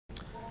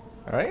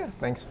All right,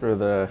 thanks for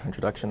the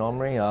introduction,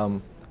 Omri.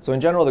 So in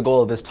general, the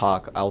goal of this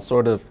talk,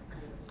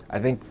 I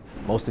think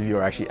most of you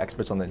are actually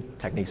experts on the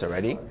techniques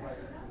already.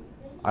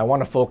 I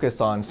want to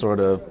focus on sort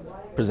of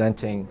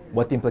presenting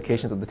what the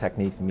implications of the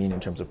techniques mean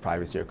in terms of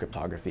privacy or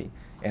cryptography.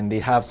 And they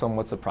have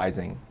somewhat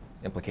surprising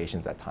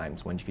implications at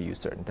times when you can use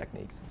certain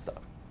techniques and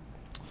stuff.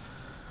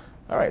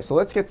 All right, so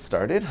let's get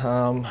started.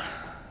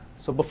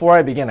 So before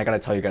I begin, I got to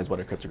tell you guys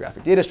what a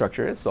cryptographic data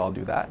structure is, so I'll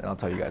do that, and I'll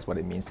tell you guys what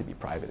it means to be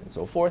private and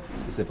so forth,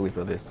 specifically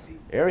for this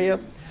area.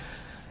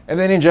 And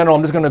then in general,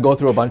 I'm just going to go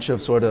through a bunch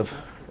of sort of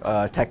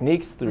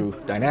techniques through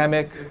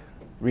dynamic,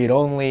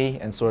 read-only,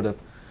 and sort of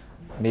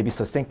maybe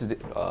succinct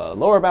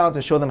lower bounds,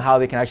 and show them how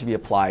they can actually be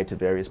applied to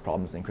various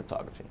problems in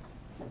cryptography.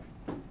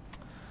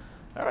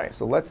 All right,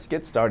 so let's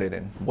get started.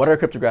 And what are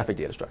cryptographic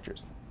data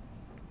structures?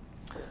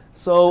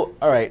 So,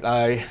 all right,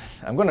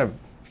 I'm going to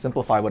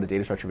simplify what a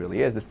data structure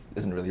really is. This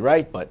isn't really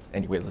right, but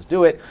anyways, let's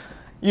do it.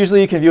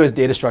 Usually you can view as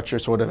data structure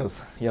sort of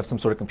as you have some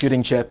sort of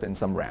computing chip and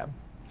some RAM.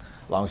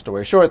 Long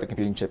story short, the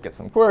computing chip gets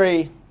some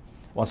query,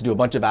 wants to do a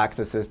bunch of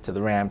accesses to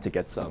the RAM to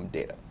get some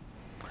data.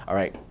 All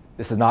right,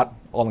 this is not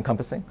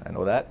all-encompassing, I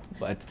know that,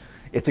 but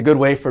it's a good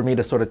way for me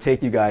to sort of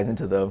take you guys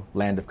into the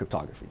land of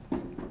cryptography.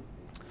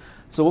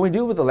 So what we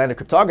do with the land of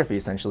cryptography,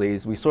 essentially,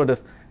 is we sort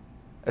of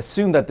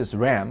assume that this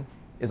RAM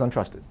is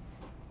untrusted.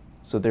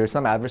 So there's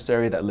some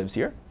adversary that lives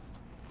here.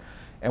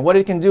 And what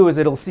it can do is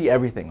it'll see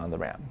everything on the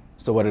RAM.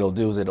 So what it'll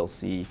do is it'll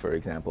see, for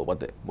example,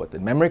 what the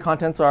memory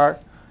contents are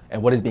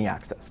and what is being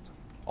accessed,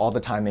 all the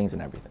timings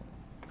and everything.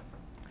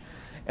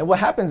 And what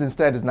happens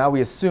instead is now we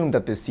assume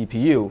that this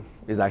CPU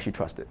is actually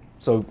trusted.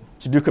 So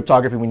to do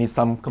cryptography, we need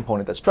some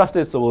component that's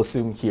trusted. So we'll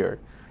assume here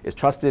is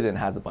trusted and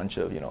has a bunch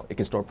of, it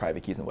can store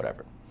private keys and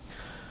whatever.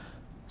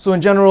 So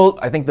in general,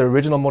 I think the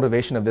original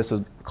motivation of this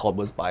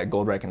was by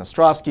Goldreich and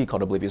Ostrovsky,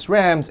 called oblivious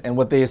RAMs. And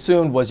what they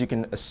assumed was you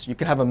can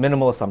have a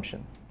minimal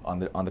assumption on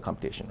the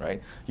computation,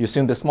 right? You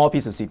assume the small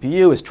piece of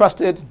CPU is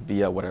trusted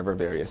via whatever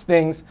various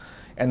things,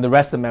 and the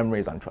rest of memory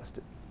is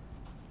untrusted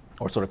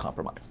or sort of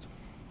compromised.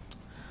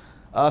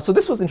 So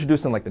this was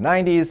introduced in like the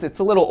 90s. It's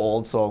a little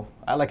old, so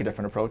I like a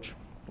different approach,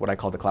 what I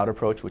call the cloud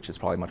approach, which is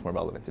probably much more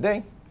relevant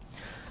today.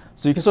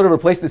 So you can sort of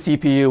replace the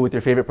CPU with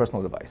your favorite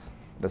personal device.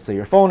 Let's say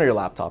your phone or your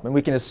laptop, and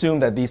we can assume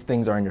that these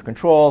things are in your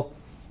control.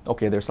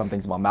 Okay, there's some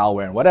things about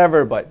malware and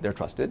whatever, but they're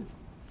trusted.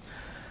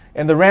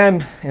 And the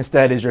RAM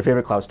instead is your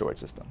favorite cloud storage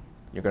system.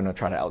 You're going to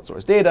try to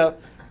outsource data.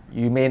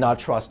 You may not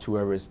trust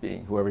whoever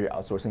you're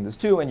outsourcing this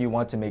to, and you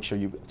want to make sure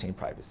you obtain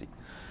privacy.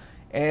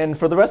 And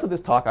for the rest of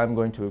this talk, I'm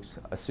going to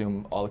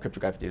assume all the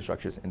cryptographic data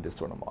structures in this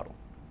sort of model.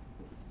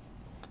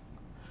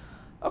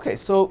 OK,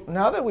 so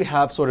now that we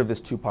have sort of this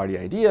two-party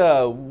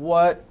idea,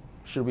 what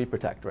should we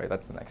protect, right?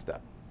 That's the next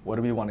step. What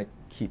do we want to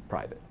keep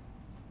private?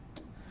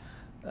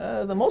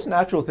 The most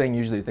natural thing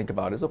usually to think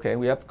about is, OK,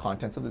 we have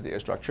contents of the data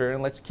structure,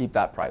 and let's keep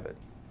that private.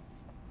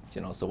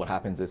 So what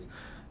happens is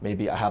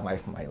maybe I have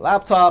my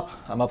laptop.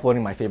 I'm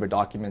uploading my favorite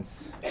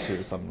documents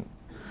to some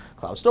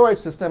cloud storage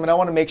system, and I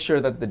want to make sure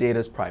that the data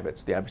is private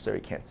so the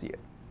adversary can't see it.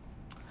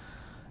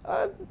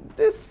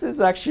 This is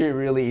actually a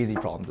really easy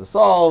problem to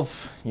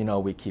solve.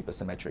 We keep a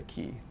symmetric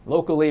key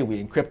locally.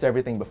 We encrypt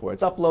everything before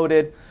it's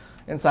uploaded.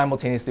 And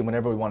simultaneously,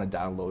 whenever we want to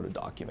download a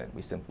document,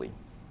 we simply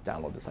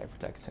download the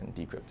ciphertext and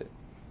decrypt it.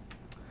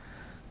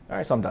 All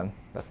right, so I'm done.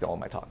 That's all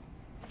my talk.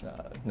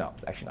 No,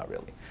 actually not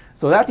really.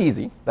 So that's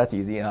easy. That's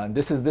easy. And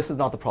this is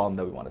not the problem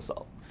that we want to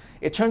solve.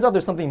 It turns out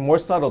there's something more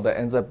subtle that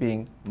ends up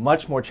being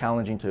much more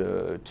challenging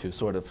to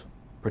sort of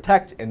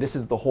protect. And this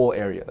is the whole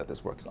area that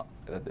this works on,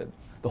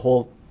 the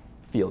whole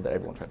field that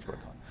everyone tries to work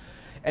on.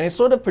 And it's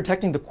sort of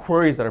protecting the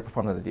queries that are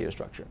performed on the data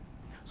structure.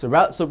 So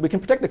we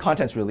can protect the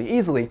contents really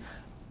easily.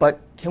 But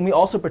can we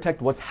also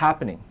protect what's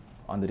happening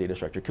on the data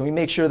structure? Can we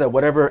make sure that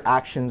whatever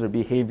actions or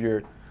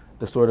behavior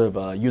the sort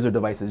of user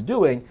device is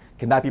doing,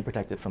 can that be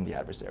protected from the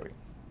adversary?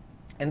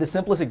 And the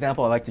simplest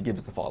example I like to give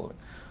is the following.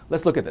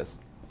 Let's look at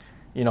this.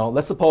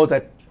 Let's suppose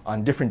that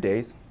on different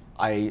days,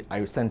 I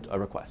sent a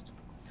request.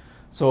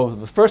 So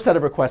the first set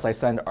of requests I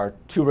send are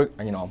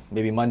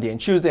maybe Monday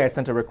and Tuesday, I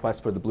sent a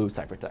request for the blue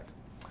ciphertext.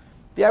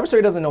 The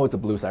adversary doesn't know it's a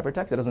blue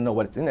ciphertext. It doesn't know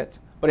what's in it.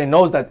 But it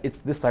knows that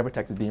this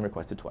ciphertext is being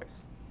requested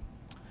twice.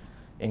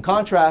 In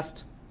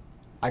contrast,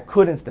 I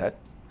could instead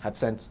have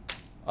sent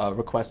a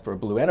request for a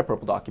blue and a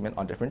purple document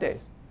on different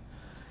days.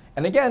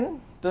 And again,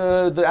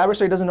 the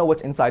adversary doesn't know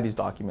what's inside these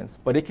documents,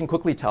 but it can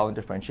quickly tell and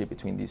differentiate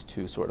between these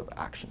two sort of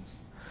actions.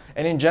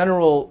 And in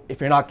general,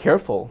 if you're not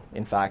careful,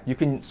 in fact, you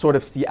can sort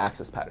of see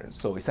access patterns.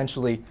 So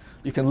essentially,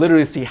 you can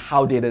literally see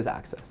how data is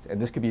accessed.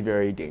 And this could be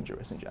very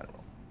dangerous in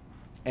general.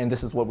 And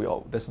this is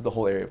the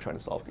whole area of trying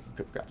to solve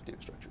cryptographic data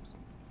structures.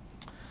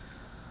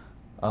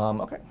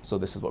 OK, so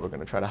this is what we're going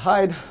to try to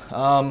hide.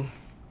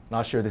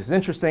 Not sure this is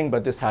interesting,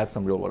 but this has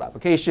some real-world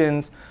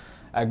applications.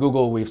 At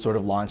Google, we've sort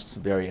of launched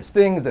various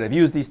things that have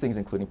used these things,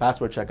 including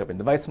password checkup and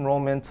device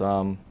enrollment.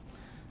 I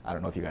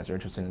don't know if you guys are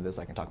interested in this.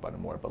 I can talk about it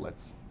more, but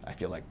I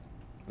feel like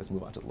let's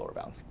move on to the lower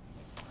bounds.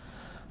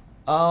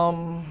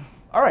 All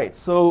right,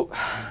 so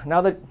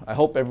now that I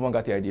hope everyone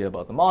got the idea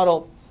about the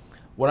model,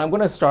 what I'm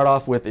going to start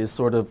off with is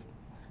sort of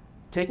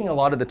taking a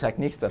lot of the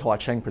techniques that Hua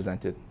Cheng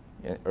presented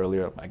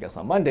earlier, I guess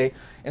on Monday,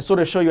 and sort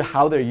of show you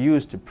how they're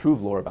used to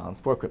prove lower bounds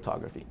for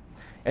cryptography.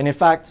 And in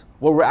fact,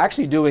 what we're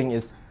actually doing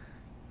is,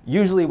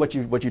 usually what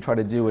you try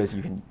to do is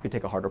you can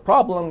take a harder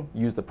problem,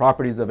 use the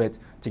properties of it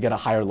to get a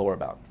higher lower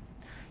bound.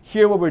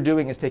 Here what we're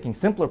doing is taking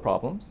simpler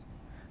problems,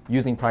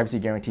 using privacy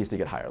guarantees to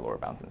get higher lower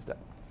bounds instead.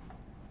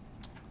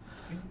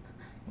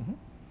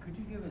 Could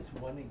you give us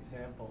one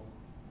example,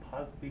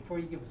 before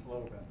you give us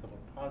lower bounds, of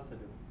a positive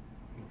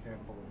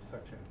example of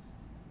such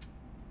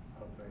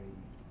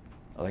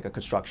like a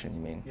construction,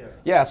 you mean? Yeah.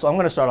 Yeah. So I'm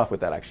going to start off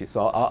with that actually.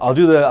 So I'll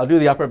do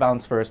the upper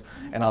bounds first,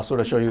 and I'll sort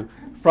of show you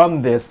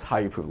from this how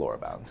you prove lower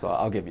bounds. So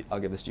I'll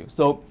give this to you.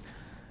 So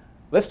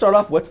let's start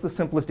off. What's the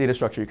simplest data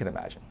structure you can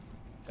imagine?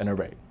 An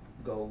array.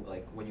 Go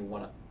like when you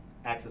want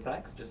to access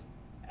X, just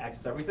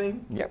access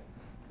everything. Yep.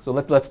 So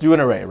let's do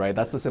an array, right?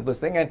 That's the simplest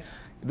thing, and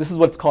this is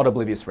what's called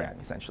oblivious RAM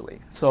essentially.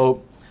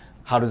 So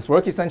how does this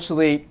work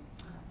essentially?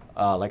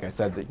 Like I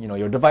said, that,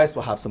 your device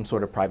will have some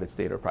sort of private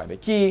state or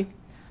private key.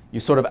 You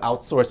sort of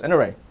outsource an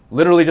array,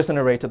 literally just an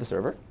array to the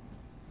server.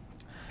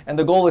 And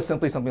the goal is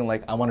simply something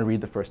like, I want to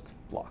read the first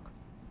block,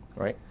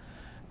 right?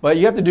 But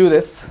you have to do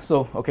this.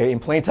 So, OK, in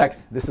plain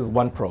text, this is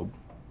one probe.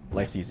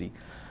 Life's easy.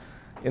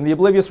 In the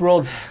oblivious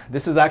world,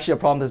 this is actually a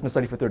problem that's been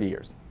studied for 30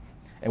 years.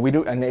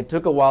 And it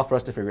took a while for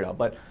us to figure it out.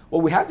 But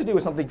what we have to do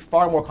is something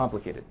far more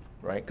complicated,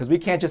 right? Because we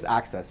can't just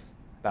access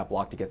that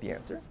block to get the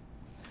answer.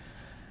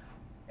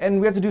 And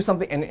we have to do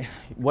something, and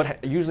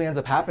what usually ends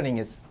up happening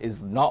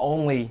is not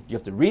only do you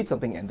have to read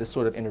something, and this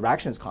sort of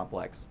interaction is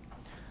complex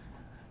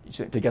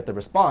to get the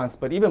response,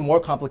 but even more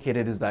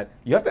complicated is that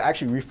you have to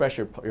actually refresh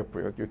your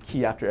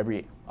key after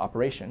every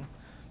operation.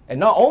 And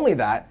not only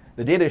that,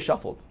 the data is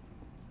shuffled.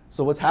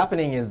 So what's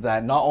happening is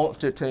that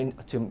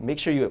to make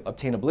sure you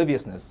obtain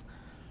obliviousness,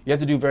 you have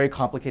to do very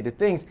complicated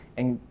things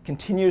and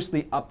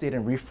continuously update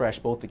and refresh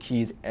both the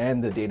keys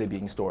and the data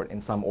being stored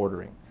in some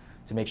ordering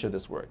to make sure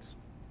this works.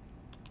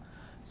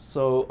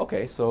 So,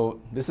 OK, so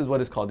this is what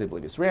is called the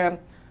oblivious RAM.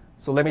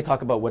 So let me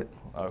talk about what,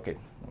 OK,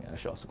 I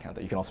should also count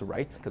that. You can also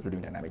write, because we're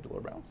doing dynamic lower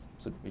bounds.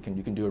 So you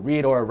can do a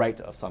read or a write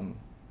of some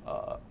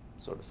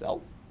sort of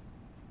cell.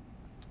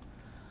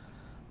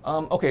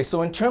 OK,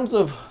 so in terms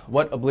of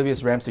what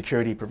oblivious RAM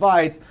security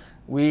provides,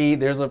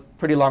 there's a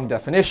pretty long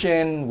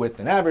definition with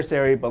an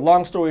adversary. But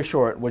long story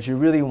short, what you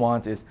really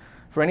want is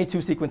for any two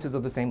sequences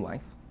of the same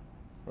length,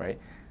 right?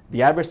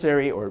 The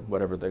adversary, or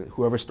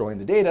whoever's storing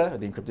the data, or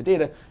the encrypted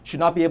data, should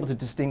not be able to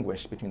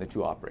distinguish between the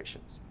two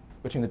operations,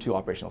 between the two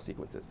operational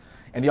sequences.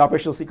 And the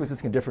operational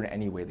sequences can differ in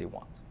any way they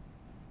want.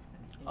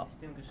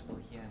 Indistinguishable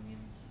here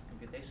means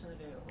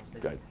computationally or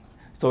statistically? Good.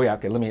 So yeah,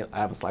 OK, I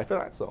have a slide for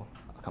that, so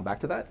I'll come back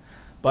to that.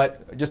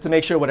 But just to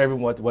make sure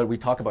what we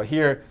talk about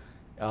here,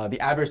 the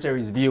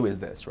adversary's view is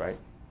this, right?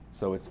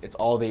 So it's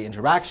all the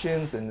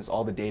interactions, and it's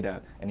all the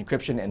data and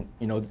encryption, and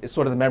it's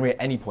sort of the memory at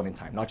any point in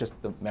time, not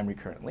just the memory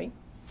currently.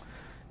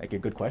 Like a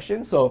good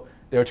question. So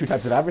there are two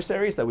types of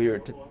adversaries that we were.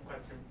 One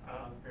question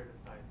on the previous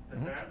slide.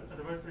 Does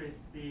the adversary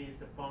see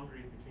the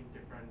boundary between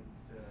different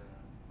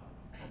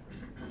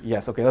operations?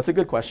 Yes. OK, that's a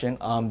good question.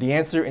 The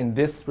answer in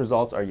this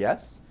results are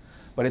yes.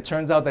 But it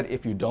turns out that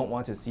if you don't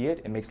want to see it,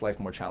 it makes life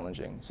more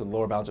challenging. So the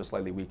lower bounds are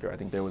slightly weaker. I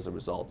think there was a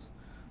result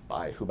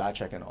by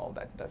Hubacek and all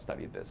that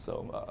studied this.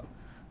 So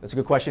that's a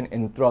good question.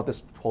 And throughout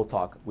this whole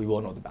talk, we will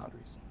know the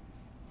boundaries.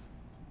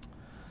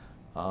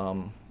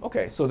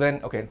 OK, so then,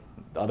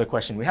 the other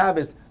question we have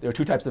is there are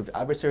two types of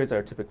adversaries that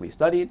are typically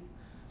studied.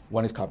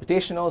 One is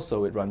computational,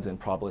 so it runs in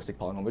probabilistic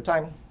polynomial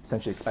time,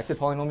 essentially expected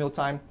polynomial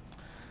time.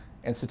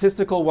 And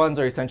statistical ones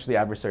are essentially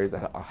adversaries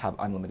that have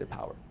unlimited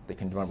power. They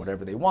can run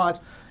whatever they want.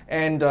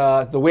 And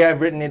the way I've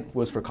written it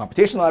was for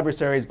computational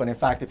adversaries, but in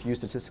fact, if you use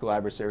statistical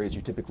adversaries,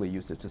 you typically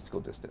use statistical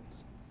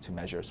distance to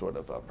measure sort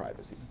of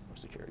privacy or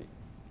security.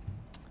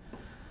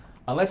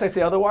 Unless I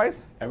say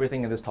otherwise,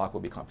 everything in this talk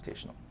will be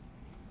computational.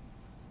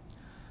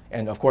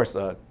 And of course,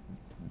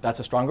 that's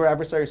a stronger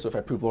adversary, so if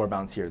I prove lower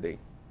bounds here, they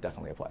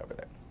definitely apply over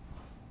there.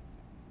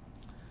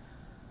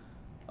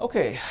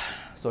 OK,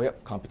 so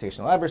yep,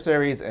 computational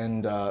adversaries.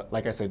 And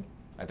like I said,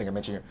 I think I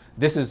mentioned here,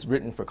 this is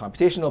written for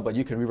computational, but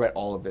you can rewrite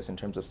all of this in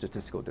terms of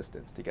statistical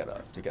distance to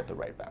get the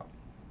right bound,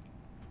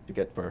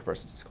 for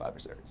statistical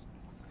adversaries.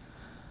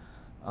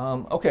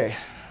 OK,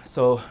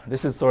 so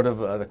this is sort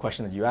of the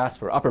question that you asked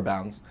for upper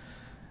bounds.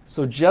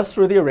 So just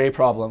for the array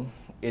problem,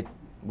 it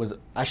was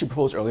actually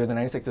proposed earlier than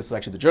 96. This was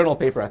actually the journal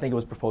paper. I think it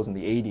was proposed in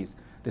the 80s,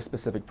 this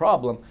specific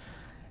problem.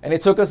 And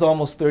it took us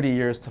almost 30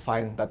 years to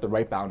find that the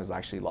right bound is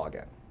actually log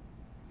n.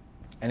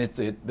 And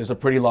there's a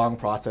pretty long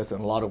process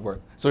and a lot of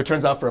work. So it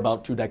turns out for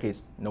about 2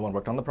 decades, no one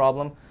worked on the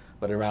problem.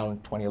 But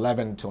around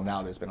 2011 until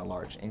now, there's been a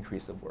large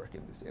increase of work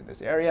in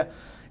this area.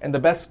 And the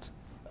best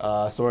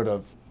sort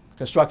of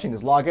construction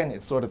is log n.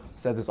 It sort of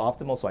says it's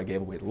optimal, so I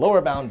gave away the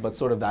lower bound. But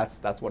sort of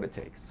that's what it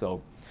takes.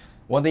 So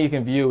one thing you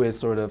can view is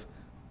sort of,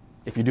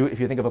 if you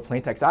think of a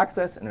plain text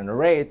access and an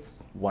array,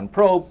 it's one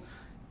probe.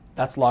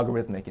 That's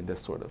logarithmic in this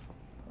sort of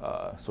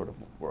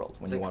world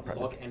when you want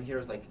private. Log n here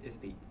is like is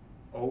the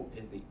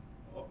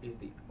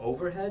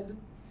overhead.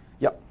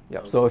 Yep,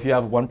 yep. So if you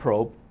have one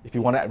probe, if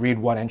you want to read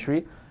one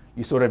entry,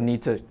 you sort of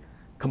need to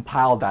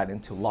compile that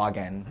into log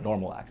n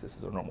normal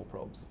axes or normal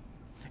probes.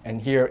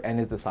 And here, n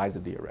is the size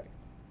of the array,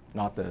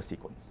 not the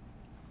sequence.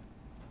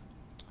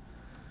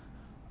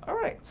 All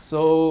right,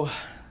 so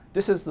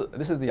this is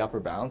the upper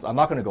bounds. I'm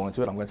not going to go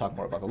into it. I'm going to talk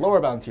more about the lower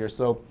bounds here.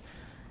 So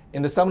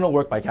in the seminal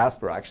work by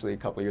Casper, actually, a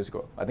couple of years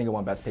ago, I think it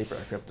won best paper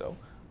at Crypto,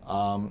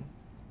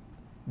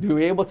 we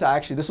were able to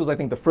actually, this was, I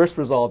think, the first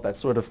result that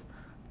sort of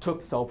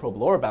took cell probe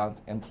lower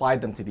bounds and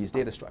applied them to these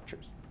data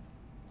structures.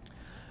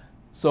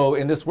 So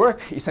in this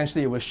work,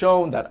 essentially, it was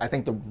shown that I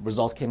think the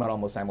results came out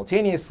almost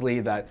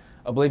simultaneously that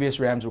oblivious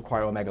RAMs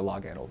require omega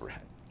log n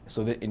overhead.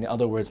 So that, in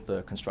other words,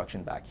 the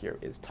construction back here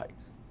is tight.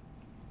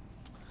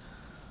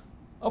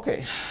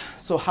 OK,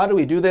 so how do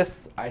we do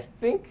this? I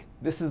think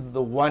this is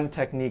the one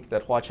technique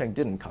that Hua-Cheng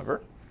didn't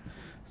cover.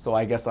 So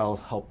I guess I'll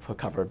help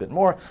cover a bit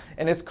more.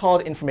 And it's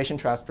called information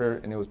transfer,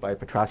 and it was by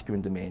Petrascu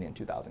and Domain in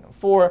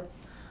 2004.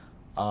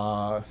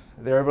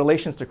 There are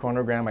relations to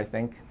chronogram, I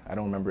think. I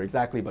don't remember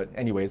exactly, but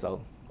anyways,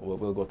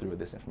 we'll go through with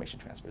this information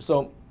transfer.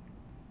 So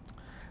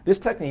this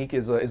technique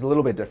is a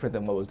little bit different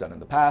than what was done in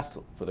the past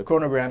for the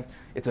chronogram.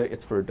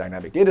 It's for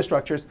dynamic data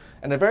structures.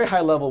 And at a very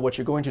high level, what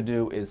you're going to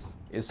do is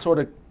sort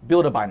of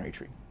build a binary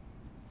tree.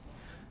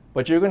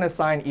 But you're going to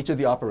assign each of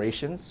the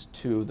operations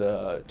to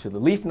the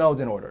leaf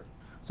nodes in order.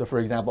 So for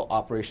example,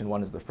 operation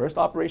 1 is the first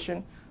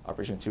operation,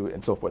 operation 2,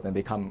 and so forth, and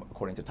they come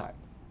according to time.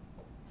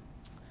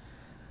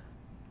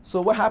 So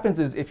what happens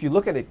is if you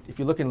look at it, if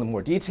you look in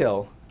more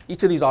detail,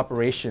 each of these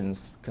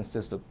operations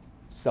consists of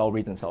cell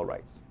reads and cell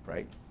writes,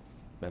 right?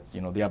 That's, they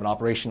have an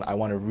operation, I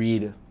want to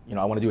read,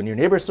 I want to do a near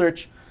neighbor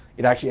search.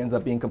 It actually ends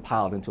up being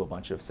compiled into a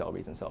bunch of cell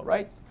reads and cell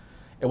writes.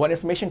 And what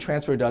information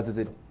transfer does is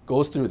it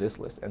goes through this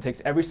list and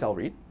takes every cell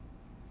read,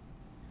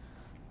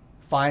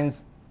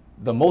 finds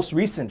the most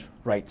recent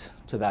write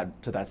to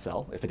that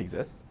cell, if it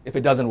exists. If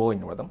it doesn't, we'll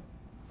ignore them.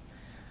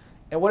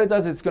 And what it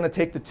does is it's going to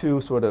take the two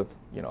sort of,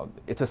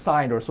 it's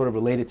assigned or sort of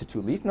related to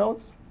two leaf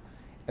nodes,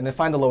 and then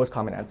find the lowest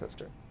common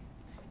ancestor.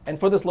 And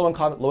for this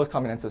lowest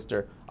common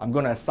ancestor, I'm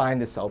going to assign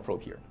this cell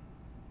probe here.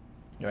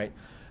 Right?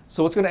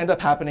 So what's going to end up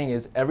happening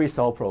is every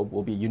cell probe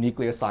will be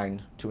uniquely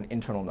assigned to an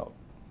internal node.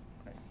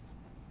 Right?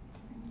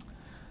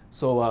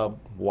 So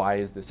why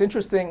is this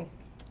interesting?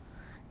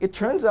 It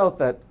turns out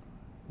that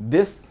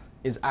this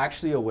is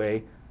actually a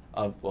way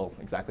of, well,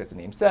 exactly as the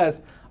name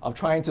says, of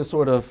trying to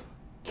sort of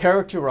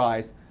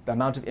characterize the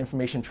amount of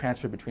information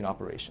transferred between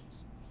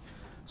operations.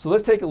 So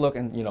let's take a look,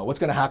 and what's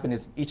going to happen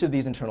is each of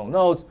these internal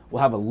nodes will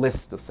have a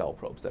list of cell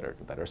probes that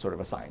are sort of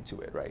assigned to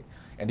it, right?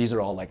 And these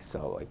are all like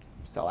cell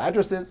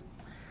addresses.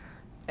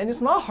 And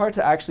it's not hard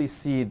to actually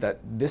see that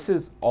this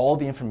is all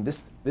the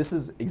information. This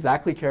is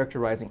exactly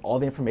characterizing all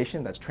the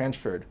information that's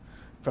transferred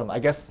from, I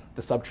guess,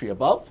 the subtree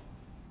above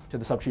to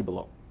the subtree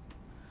below.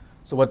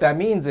 So what that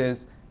means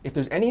is if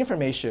there's any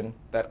information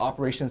that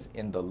operations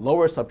in the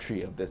lower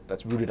subtree of this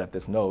that's rooted at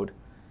this node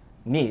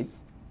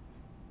needs,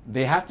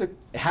 it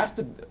has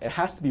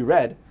to be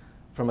read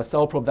from a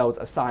cell probe that was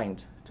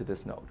assigned to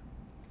this node.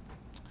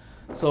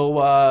 So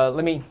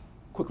let me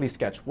quickly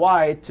sketch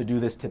why. To do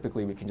this,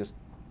 typically we can just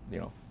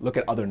look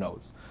at other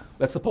nodes.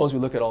 Let's suppose we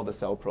look at all the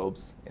cell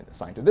probes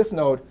assigned to this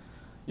node.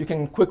 You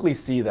can quickly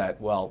see that,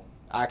 well,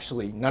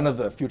 actually, none of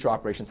the future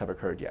operations have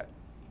occurred yet.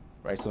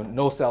 Right? So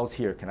no cells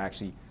here can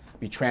actually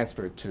be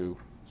transferred to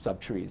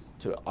subtrees,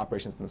 to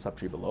operations in the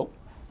subtree below.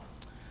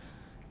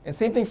 And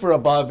same thing for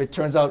above. It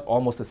turns out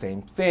almost the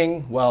same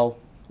thing. Well,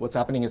 what's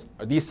happening is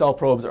these cell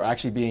probes are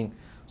actually being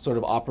sort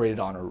of operated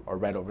on or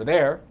read over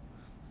there.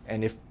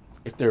 And if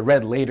they're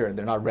read later and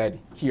they're not read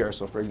here,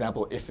 so for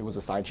example, if it was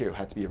assigned here, it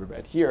had to be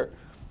read here,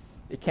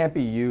 it can't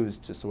be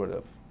used to sort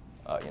of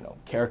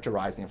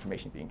characterize the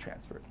information being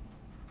transferred.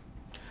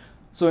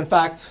 So in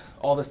fact,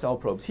 all the cell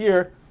probes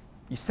here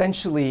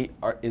essentially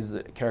is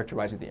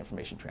characterizing the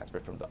information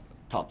transferred from the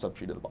top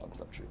subtree to the bottom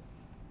subtree.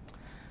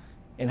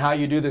 And how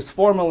you do this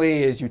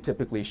formally is you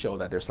typically show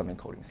that there's some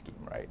encoding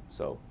scheme, right?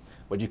 So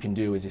what you can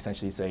do is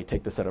essentially say,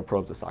 take the set of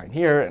probes assigned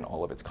here and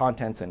all of its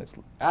contents and its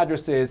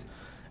addresses,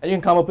 and you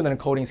can come up with an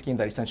encoding scheme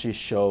that essentially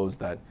shows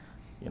that,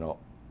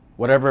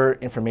 whatever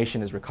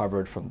information is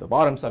recovered from the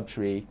bottom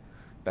subtree,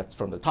 that's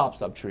from the top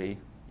subtree,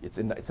 it's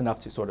enough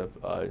to sort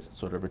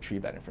of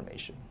retrieve that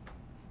information.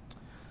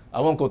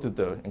 I won't go through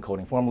the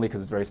encoding formally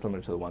because it's very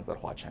similar to the ones that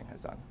Hua-Cheng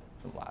has done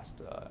from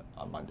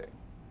on Monday.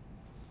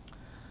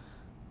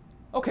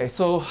 OK,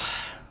 so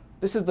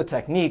this is the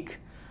technique.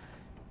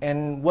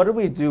 And what do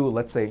we do,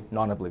 let's say,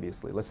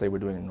 non-obliviously? Let's say we're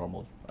doing a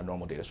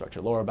normal data structure,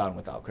 lower bound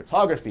without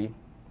cryptography.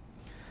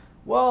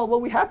 Well,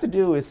 what we have to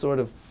do is sort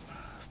of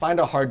find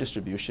a hard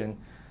distribution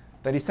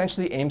that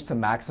essentially aims to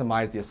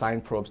maximize the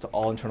assigned probes to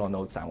all internal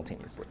nodes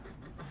simultaneously.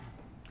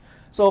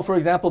 So for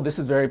example, this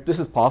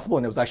is possible,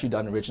 and it was actually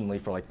done originally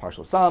for like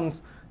partial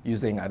sums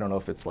using, I don't know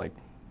if it's like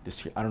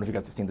this, I don't know if you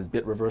guys have seen this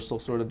bit reversal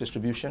sort of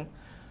distribution.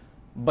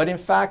 But in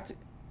fact,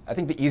 I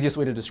think the easiest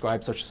way to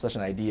describe such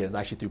an idea is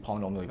actually through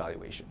polynomial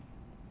evaluation.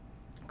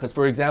 Because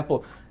for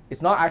example,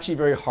 it's not actually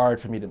very hard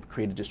for me to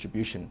create a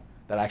distribution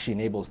that actually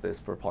enables this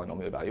for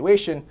polynomial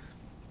evaluation.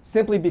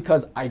 simply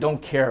because I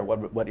don't care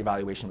what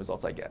evaluation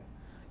results I get.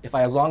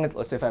 As long as,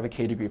 let's say if I have a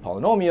k-degree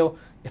polynomial,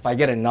 if I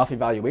get enough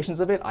evaluations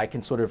of it, I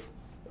can sort of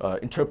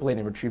interpolate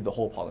and retrieve the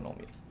whole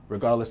polynomial,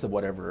 regardless of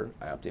whatever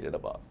I updated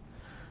above.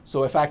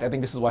 So in fact, I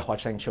think this is why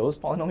Huacheng chose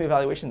polynomial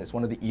evaluation. It's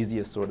one of the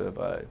easiest sort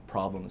of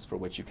problems for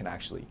which you can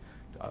actually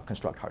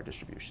construct hard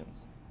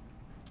distributions.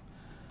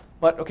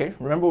 But OK,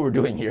 remember what we're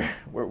doing here.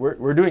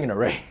 We're doing an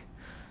array.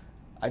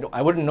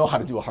 I wouldn't know how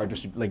to do a hard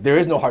distribution. Like, there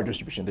is no hard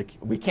distribution.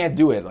 We can't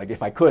do it. Like,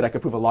 if I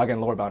could prove a log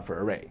n lower bound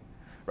for array,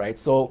 right?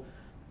 So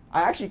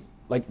I actually,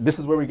 this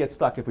is where we get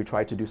stuck if we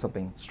try to do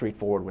something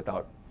straightforward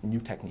without new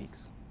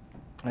techniques.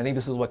 I think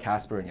this is what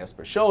Casper and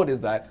Jesper showed,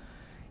 is that,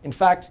 in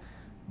fact,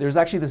 there's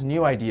actually this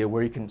new idea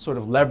where you can sort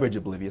of leverage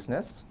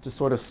obliviousness to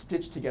sort of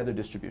stitch together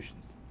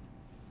distributions.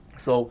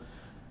 So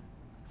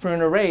for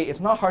an array,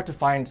 it's not hard to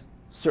find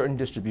certain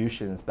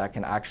distributions that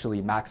can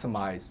actually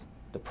maximize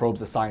the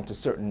probes assigned to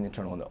certain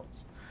internal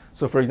nodes.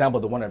 So for example,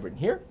 the one I've written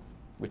here,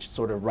 which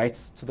sort of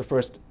writes to the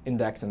first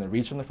index and then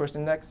reads from the first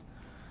index,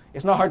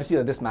 it's not hard to see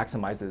that this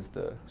maximizes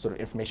the sort of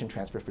information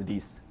transfer for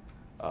these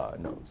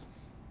nodes,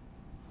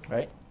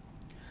 right?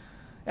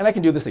 And I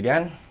can do this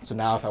again. So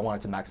now if I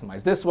wanted to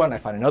maximize this one, I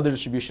find another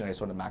distribution, I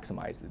sort of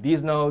maximize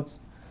these nodes.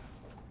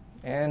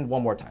 And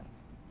one more time,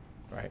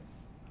 right?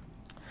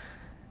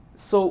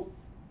 So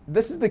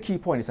this is the key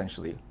point,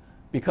 essentially.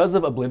 Because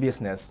of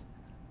obliviousness,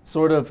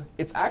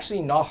 it's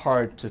actually not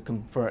hard to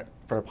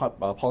for a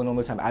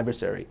polynomial time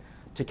adversary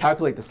to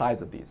calculate the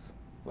size of these,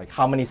 like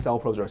how many cell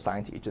probes are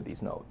assigned to each of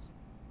these nodes,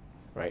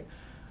 right?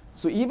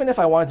 So even if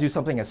I wanted to do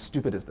something as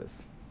stupid as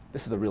this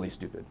is a really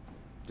stupid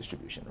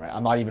distribution, right?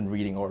 I'm not even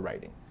reading or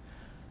writing.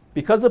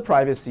 Because of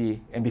privacy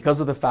and because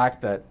of the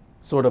fact that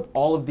sort of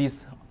all of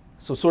these,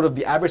 so sort of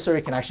the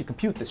adversary can actually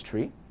compute this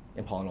tree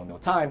in polynomial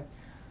time,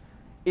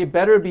 it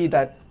better be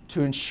that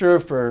to ensure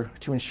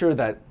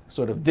that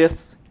sort of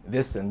this,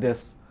 and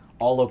this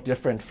all look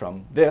different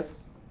from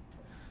this,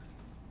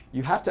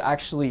 you have to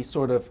actually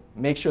sort of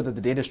make sure that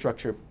the data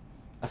structure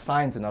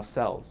assigns enough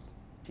cells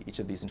to each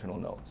of these internal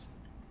nodes.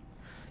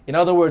 In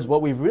other words,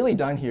 what we've really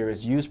done here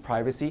is use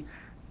privacy.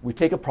 We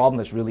take a problem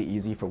that's really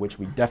easy, for which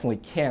we definitely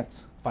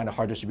can't find a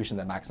hard distribution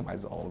that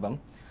maximizes all of them,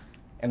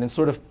 and then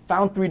sort of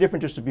found 3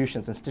 different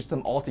distributions and stitched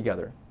them all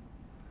together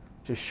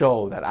to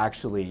show that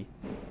actually,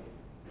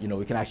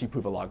 we can actually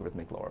prove a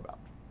logarithmic lower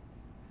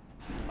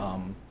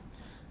bound.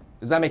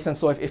 Does that make sense?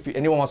 So if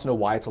anyone wants to know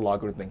why it's a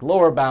logarithmic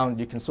lower bound,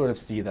 you can sort of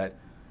see that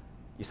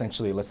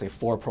essentially, let's say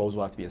 4 probes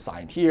will have to be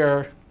assigned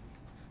here.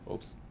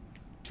 Oops.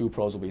 2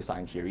 probes will be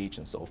assigned here each,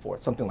 and so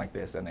forth, something like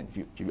this. And then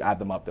if you add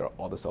them up,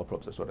 all the cell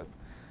probes are sort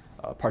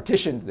of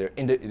partitioned. They're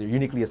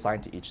uniquely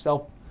assigned to each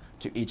cell,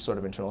 to each sort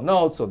of internal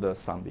node, so the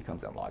sum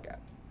becomes n log n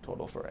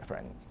total for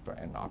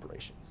n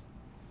operations.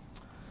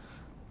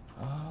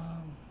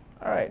 All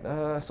right,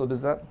 so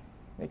does that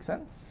make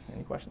sense?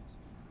 Any questions?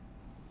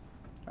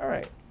 All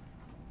right.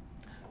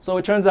 So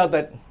it turns out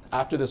that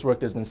after this work,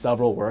 there's been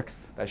several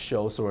works that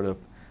show sort of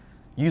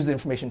use the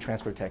information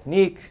transfer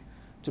technique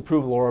to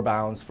prove lower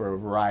bounds for a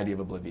variety of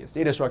oblivious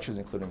data structures,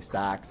 including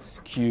stacks,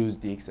 queues,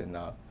 deques, and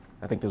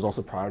I think there's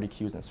also priority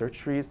queues and search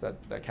trees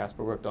that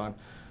Casper worked on.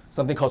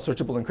 Something called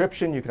searchable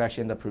encryption, you could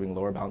actually end up proving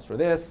lower bounds for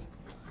this.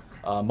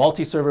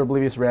 Multi-server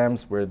oblivious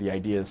RAMs, where the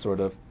idea is sort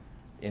of,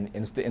 in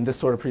this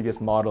sort of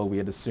previous model, we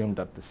had assumed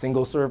that the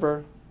single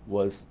server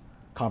was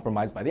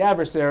compromised by the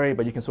adversary,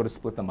 but you can sort of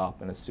split them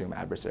up and assume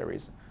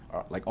adversaries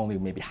are, only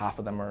maybe half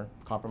of them are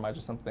compromised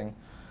or something.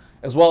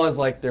 As well as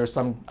there's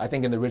some, I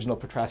think in the original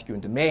Petrascu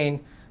and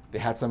domain, they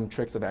had some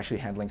tricks of actually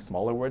handling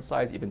smaller word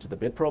size, even to the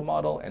bit probe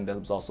model, and that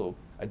was also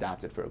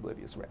adapted for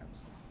oblivious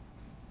RAMs.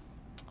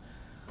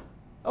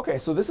 OK,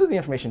 so this is the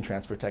information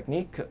transfer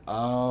technique.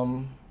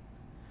 And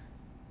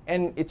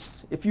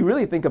if you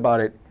really think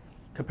about it,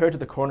 compared to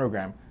the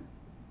chronogram,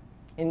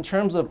 in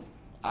terms of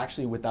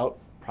actually without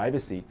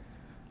privacy,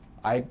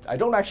 I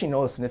don't actually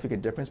know a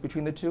significant difference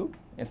between the two.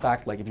 In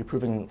fact, if you're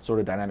proving sort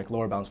of dynamic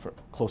lower bounds for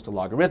close to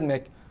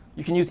logarithmic,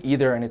 you can use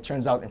either, and it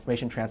turns out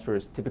information transfer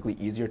is typically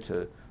easier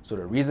to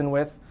sort of reason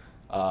with.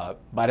 But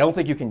I don't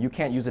think you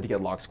can't use it to get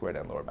log squared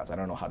and lower bounds. I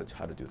don't know how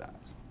to do that.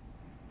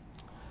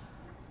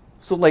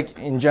 So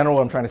in general,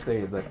 what I'm trying to say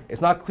is that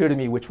it's not clear to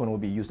me which one will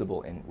be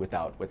usable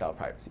without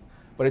privacy.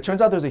 But it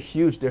turns out there's a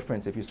huge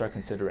difference if you start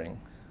considering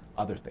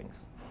other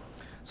things.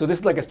 So this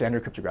is a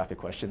standard cryptographic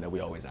question that we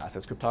always ask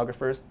as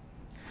cryptographers.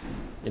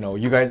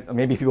 You guys,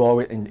 maybe people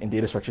always, in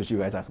data structures, you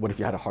guys ask, what if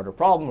you had a harder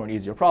problem or an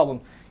easier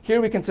problem?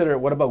 Here we consider,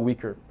 what about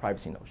weaker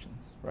privacy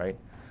notions, right?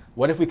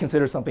 What if we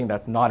consider something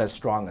that's not as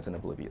strong as an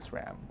oblivious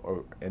RAM,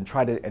 and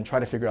try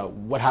to figure out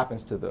what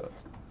happens to the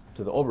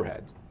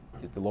overhead?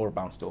 Is the lower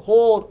bound still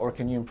hold, or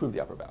can you improve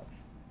the upper bound?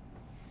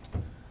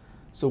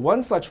 So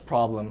one such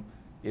problem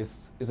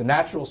is a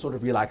natural sort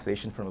of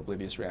relaxation from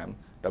oblivious RAM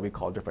that we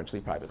call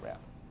differentially private RAM.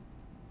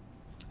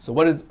 So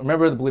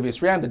remember the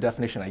oblivious RAM, the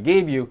definition I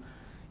gave you,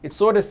 it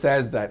sort of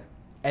says that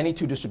any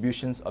 2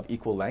 distributions of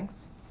equal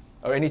lengths,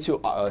 or any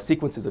 2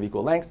 sequences of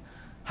equal lengths,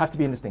 have to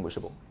be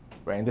indistinguishable,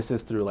 right? And this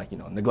is through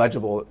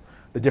negligible.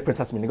 The difference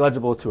has to be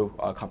negligible to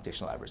a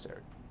computational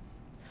adversary.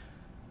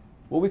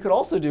 What we could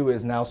also do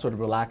is now sort of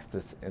relax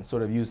this and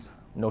sort of use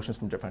notions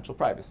from differential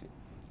privacy.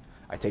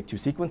 I take two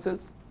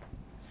sequences,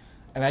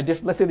 and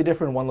let's say they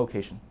differ in one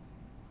location,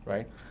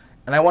 right?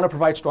 And I want to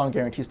provide strong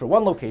guarantees for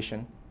one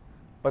location,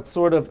 but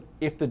sort of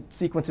if the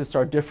sequences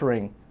start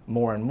differing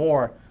more and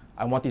more,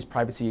 I want these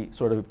privacy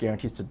sort of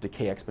guarantees to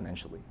decay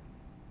exponentially,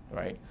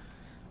 right?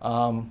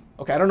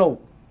 Okay, I don't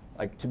know,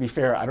 like to be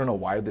fair, I don't know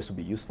why this would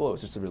be useful. It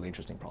was just a really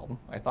interesting problem,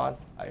 I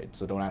thought.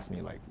 So don't ask me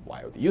like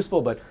why it would be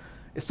useful, but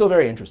it's still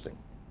very interesting.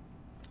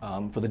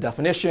 For the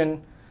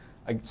definition,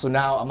 so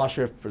now I'm not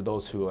sure if for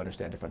those who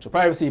understand differential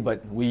privacy,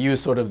 but we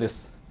use sort of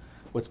this,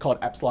 what's called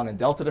epsilon and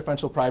delta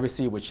differential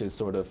privacy, which is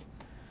sort of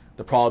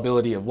the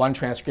probability of one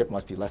transcript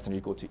must be less than or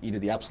equal to e to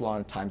the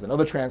epsilon times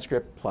another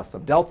transcript plus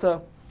some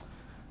delta.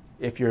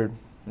 If you're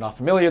not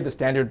familiar, the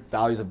standard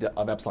values of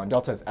epsilon and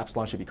delta is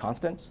epsilon should be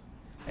constant,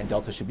 and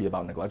delta should be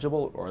about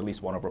negligible, or at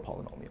least 1 over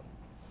polynomial.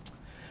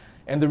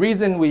 And the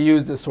reason we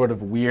use this sort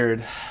of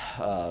weird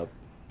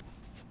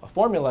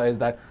formula is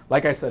that,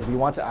 like I said, we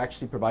want to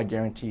actually provide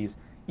guarantees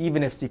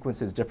even if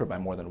sequences differ by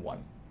more than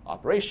one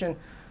operation.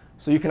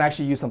 So you can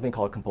actually use something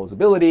called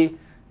composability.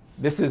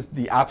 This is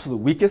the absolute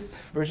weakest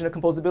version of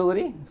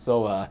composability.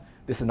 So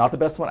this is not the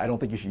best one. I don't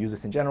think you should use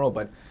this in general,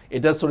 but it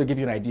does sort of give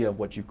you an idea of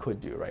what you could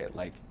do, right?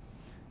 Like,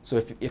 so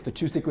if the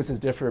two sequences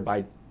differ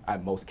by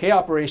at most k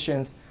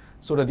operations,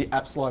 sort of the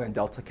epsilon and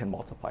delta can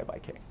multiply by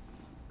k.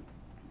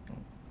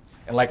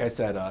 And like I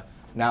said,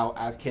 now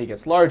as k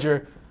gets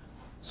larger,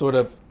 sort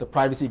of the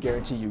privacy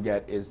guarantee you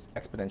get is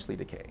exponentially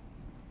decaying.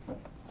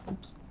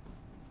 Oops.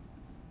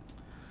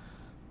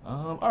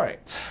 All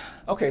right.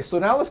 OK, so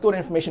now let's go to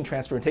information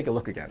transfer and take a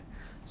look again.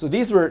 So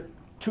these were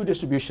two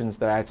distributions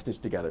that I had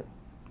stitched together,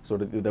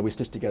 sort of that we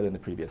stitched together in the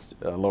previous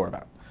lower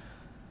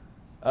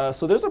bound.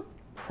 So there's a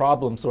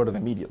problem sort of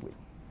immediately,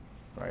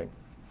 right?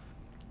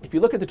 If you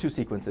look at the two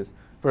sequences,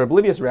 for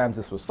oblivious RAMs,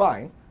 this was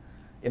fine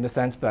in the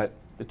sense that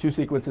the two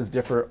sequences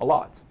differ a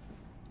lot,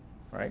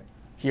 right?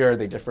 Here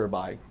they differ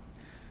by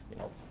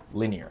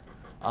linear.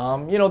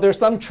 There's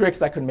some tricks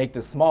that could make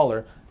this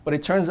smaller, but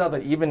it turns out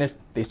that even if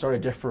they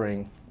started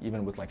differing,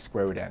 even with like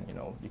square root n,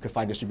 you could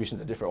find distributions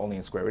that differ only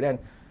in square root n,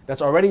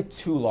 that's already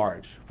too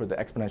large for the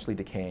exponentially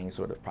decaying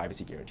sort of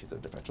privacy guarantees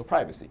of differential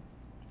privacy.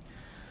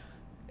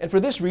 And for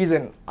this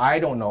reason, I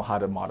don't know how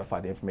to modify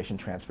the information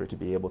transfer to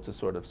be able to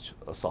sort of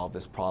solve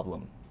this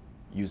problem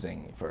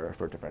using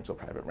for differential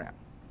private RAM.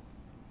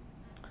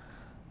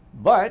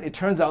 But it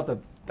turns out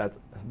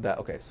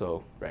OK,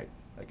 so right,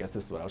 I guess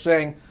this is what I was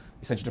saying.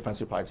 Essentially,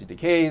 differential privacy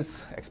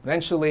decays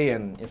exponentially,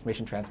 and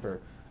information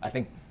transfer, I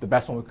think the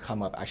best one would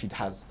come up actually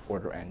has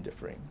order n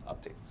differing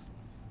updates.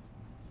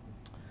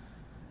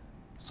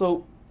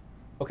 So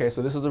OK,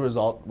 so this is a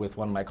result with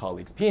one of my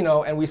colleagues,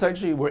 Pino, and we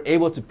essentially were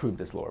able to prove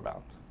this lower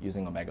bound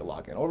using omega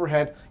log n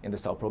overhead in the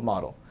cell probe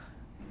model.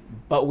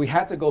 But we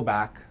had to go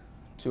back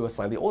to a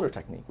slightly older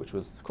technique, which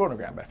was the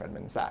chronogram by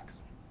Friedman and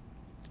Sachs.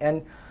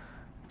 And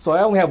so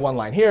I only have one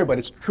line here, but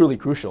it's truly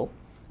crucial,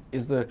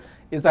 is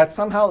that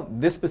somehow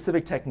this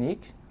specific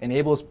technique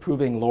enables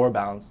proving lower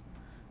bounds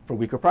for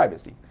weaker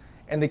privacy.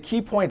 And the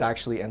key point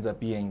actually ends up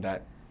being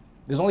that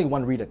there's only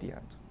one read at the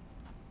end.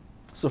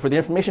 So for the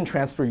information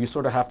transfer, you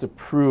sort of have to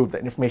prove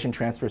that information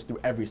transfers through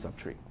every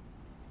subtree,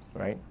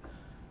 right?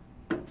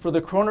 For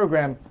the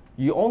chronogram,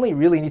 you only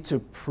really need to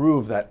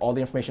prove that all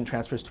the information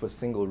transfers to a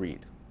single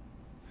read.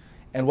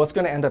 And what's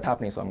going to end up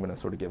happening, so I'm going to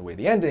sort of give away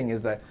the ending,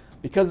 is that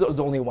because it was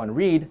only one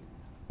read,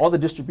 all the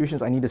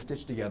distributions I need to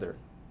stitch together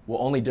will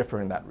only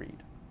differ in that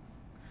read.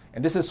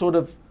 And this is sort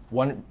of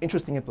one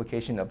interesting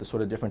implication of the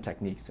sort of different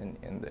techniques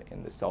in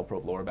the cell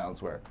probe lower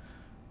bounds, where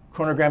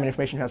chronogram and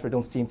information transfer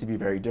don't seem to be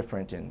very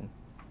different in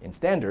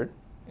standard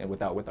and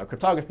without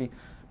cryptography.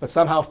 But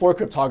somehow for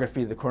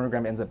cryptography, the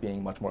chronogram ends up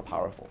being much more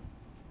powerful.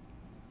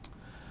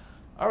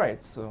 All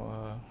right,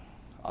 so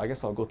I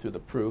guess I'll go through the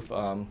proof.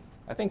 I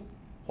think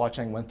Hua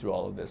Cheng went through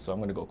all of this, so I'm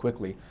going to go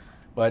quickly.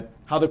 But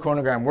how the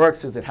chronogram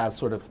works is it has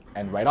sort of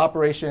end write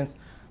operations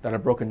that are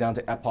broken down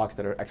to epochs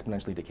that are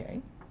exponentially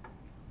decaying.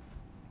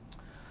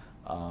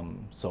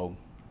 So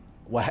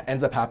what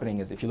ends up happening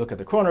is if you look at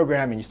the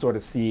chronogram and you sort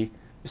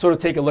of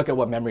take a look at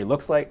what memory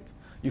looks like,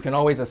 you can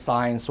always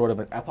assign sort of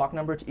an epoch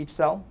number to each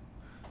cell,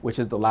 which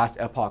is the last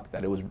epoch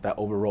that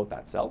overwrote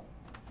that cell.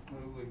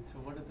 Wait, so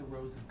what are the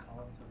rows and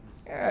columns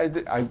of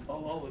this?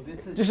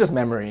 Yeah, This is just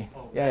memory.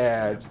 Oh,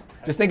 Yeah.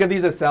 Just think of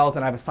these as cells,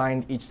 and I've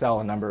assigned each cell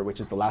a number, which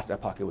is the last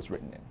epoch it was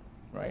written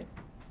in, right?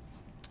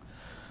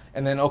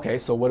 And then, OK,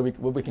 so what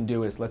we can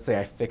do is, let's say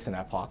I fix an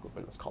epoch,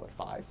 but let's call it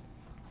 5,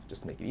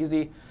 just to make it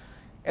easy.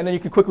 And then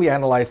you can quickly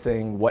analyze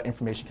saying what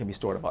information can be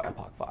stored about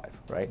epoch 5,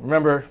 right?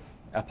 Remember,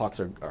 epochs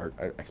are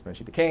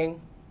exponentially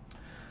decaying.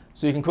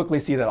 So you can quickly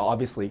see that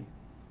obviously,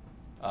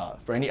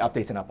 for any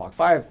updates in epoch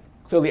 5,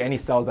 clearly any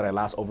cells that I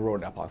last overwrote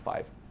in epoch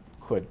 5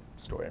 could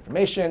store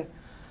information.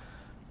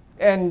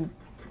 And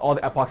all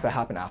the epochs that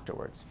happen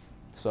afterwards.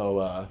 So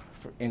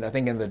I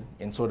think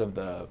in sort of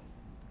the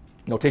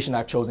notation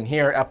I've chosen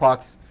here,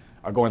 epochs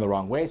are going the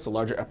wrong way. So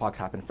larger epochs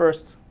happen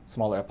first.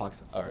 Smaller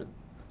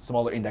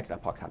index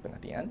epochs happen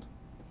at the end.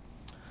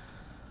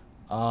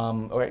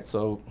 All right,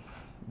 so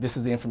this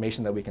is the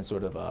information that we can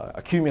sort of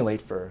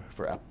accumulate for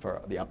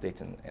the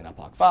updates in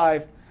epoch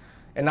 5.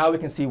 And now we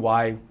can see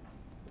why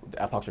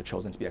the epochs are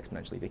chosen to be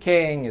exponentially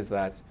decaying, is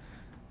that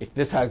if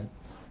this has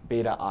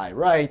beta I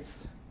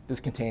writes, this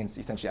contains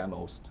essentially at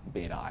most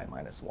beta I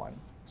minus 1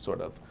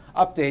 sort of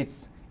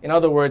updates. In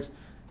other words,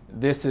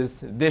 this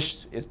is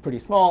pretty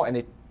small, and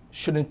it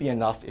shouldn't be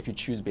enough if you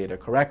choose beta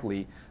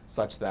correctly,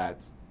 such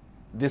that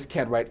this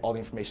can't write all the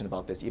information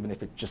about this, even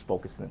if it just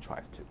focuses and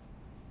tries to.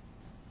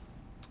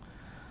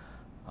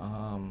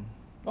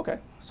 OK,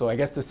 so I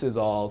guess this was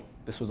all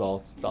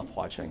stuff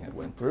Hua Cheng had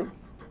went through.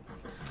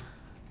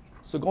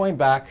 So going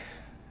back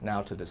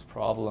now to this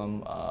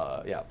problem,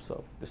 yeah,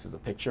 so this is a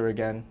picture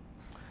again.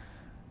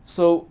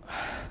 So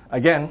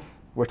again,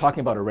 we're talking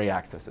about array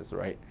accesses,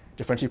 right?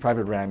 Differentially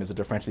private RAM is a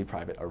differentially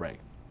private array.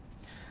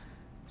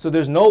 So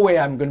there's no way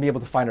I'm going to be able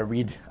to find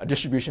a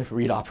distribution for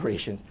read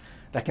operations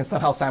that can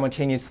somehow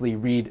simultaneously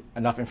read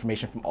enough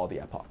information from all the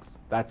epochs.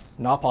 That's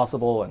not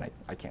possible, and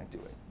I can't do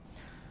it.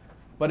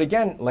 But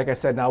again, like I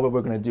said, now what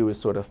we're going to do is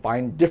sort of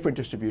find different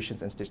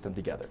distributions and stitch them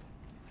together.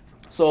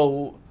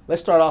 So let's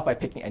start off by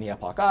picking any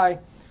epoch I.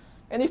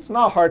 And it's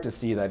not hard to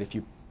see that if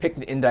you pick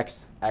the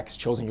index x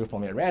chosen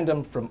uniformly at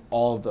random from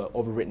all of the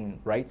overwritten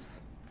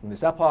writes from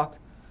this epoch,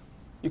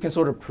 you can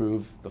sort of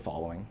prove the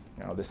following.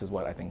 You know, this is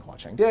what I think Hua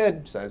Cheng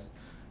did. Says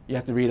you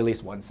have to read at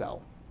least one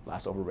cell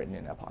last overwritten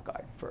in epoch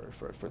I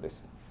for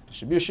this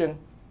distribution.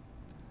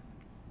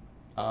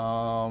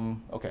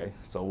 OK,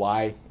 so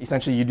why?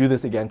 Essentially, you do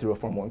this again through a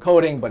formal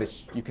encoding, but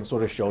you can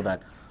sort of show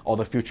that all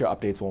the future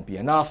updates won't be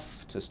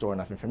enough to store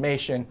enough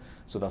information.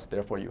 So thus,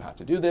 therefore, you have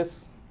to do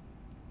this.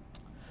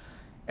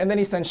 And then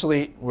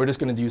essentially, we're just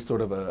going to do sort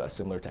of a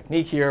similar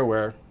technique here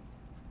where,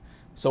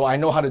 so I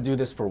know how to do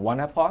this for one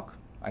epoch.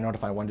 I know how to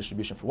find one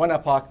distribution for one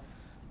epoch.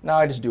 Now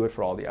I just do it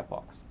for all the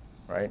epochs,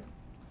 right?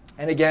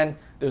 And again,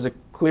 there's a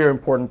clear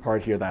important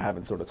part here that I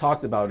haven't sort of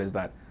talked about, is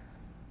that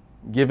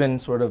given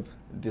sort of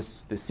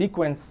this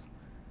sequence,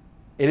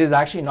 it is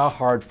actually not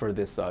hard for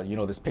this,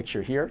 this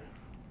picture here,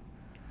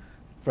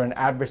 for an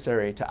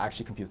adversary to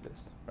actually compute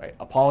this, right?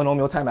 A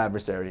polynomial time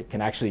adversary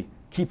can actually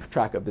keep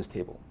track of this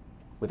table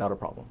without a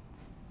problem.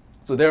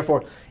 So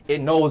therefore,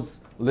 it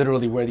knows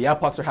literally where the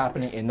epochs are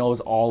happening. It knows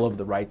all of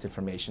the writes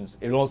information.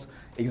 It knows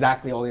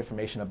exactly all the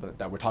information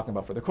that we're talking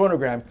about for the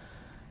chronogram.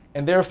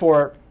 And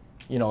therefore,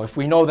 if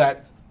we know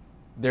that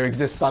there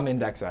exists some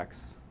index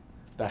x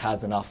that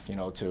has enough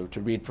to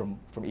read from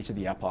each of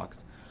the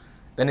epochs,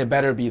 then it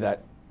better be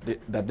that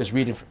this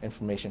read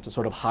information to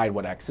sort of hide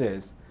what x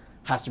is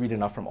has to read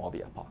enough from all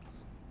the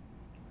epochs.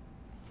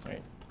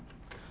 Right.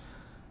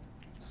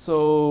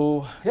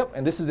 So yep,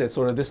 and this is it.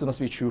 Sort of this must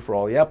be true for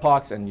all the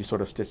epochs, and you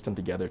sort of stitch them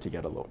together to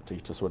get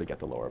to sort of get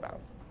the lower bound.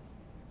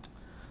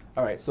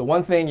 All right. So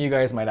one thing you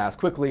guys might ask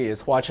quickly is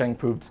Hua Cheng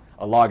proved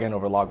a log n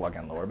over log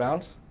n lower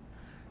bound,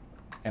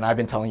 and I've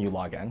been telling you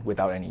log n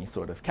without any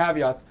sort of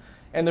caveats.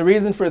 And the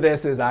reason for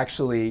this is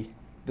actually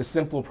the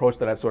simple approach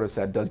that I've sort of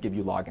said does give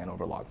you log n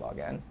over log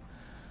n.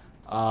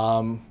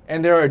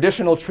 And there are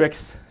additional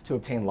tricks to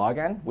obtain log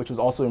n, which was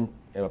also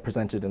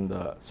presented in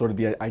the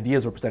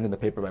ideas were presented in the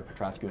paper by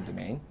Petrascu and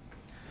Domain.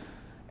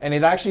 And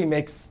it actually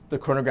makes the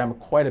chronogram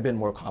quite a bit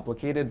more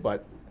complicated.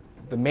 But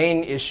the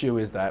main issue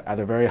is that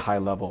at a very high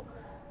level,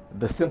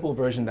 the simple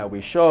version that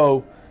we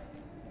show,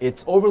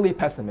 it's overly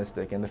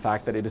pessimistic in the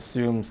fact that it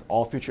assumes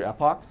all future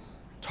epochs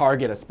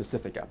target a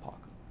specific epoch,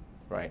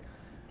 right?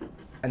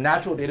 A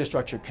natural data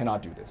structure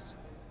cannot do this,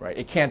 right?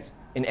 It can't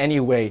in any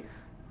way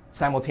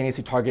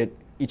simultaneously target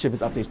each of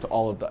its updates to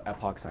all of the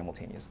epochs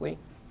simultaneously.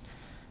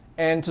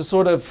 And to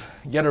sort of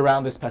get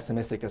around this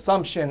pessimistic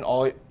assumption,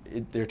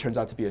 there turns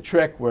out to be a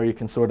trick where you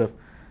can sort of,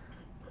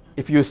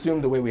 if you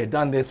assume the way we had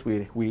done this,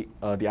 the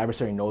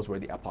adversary knows where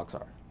the epochs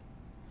are.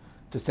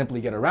 To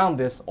simply get around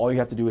this, all you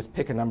have to do is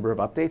pick a number of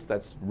updates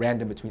that's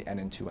random between n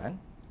and 2n.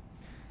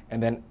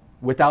 And then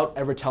without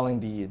ever telling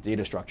the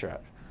data structure,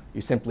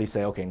 you simply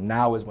say, OK,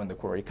 now is when the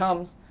query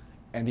comes,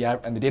 and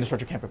the data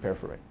structure can't prepare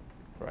for it,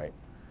 right?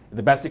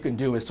 The best it can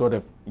do is sort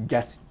of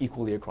guess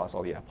equally across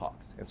all the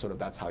epochs. And sort of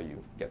that's how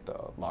you get the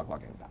log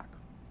n back.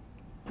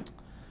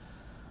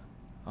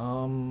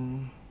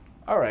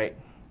 All right.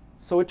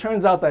 So it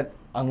turns out that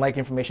unlike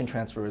information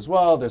transfer as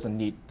well, there's a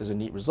neat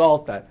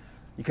result that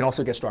you can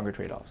also get stronger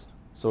trade-offs.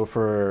 So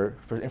for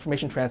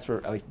information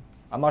transfer,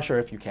 I'm not sure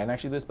if you can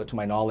actually do this, but to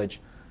my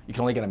knowledge, you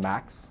can only get a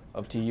max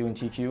of TU and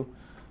TQ.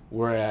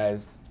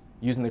 Whereas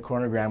using the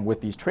chronogram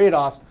with these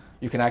trade-offs,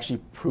 you can actually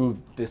prove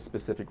this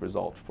specific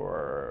result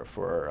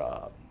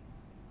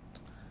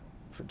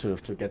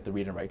to get the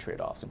read and write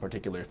trade-offs. In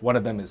particular, if one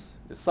of them is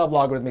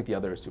sub-logarithmic, the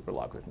other is super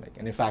logarithmic.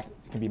 And in fact,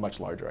 it can be much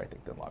larger, I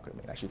think, than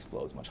logarithmic. It actually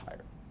explodes much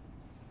higher.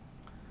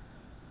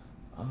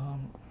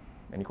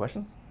 Any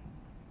questions?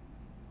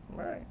 All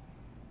right.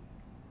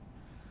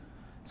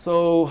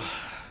 So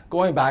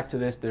going back to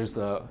this,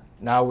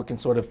 now we can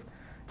sort of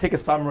take a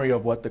summary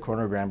of what the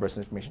chronogram versus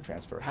information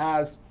transfer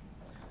has.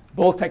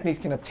 Both techniques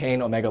can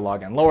obtain omega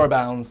log n lower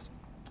bounds.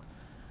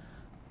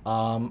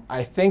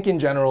 I think in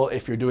general,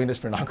 if you're doing this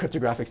for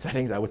non-cryptographic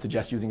settings, I would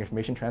suggest using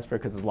information transfer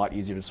because it's a lot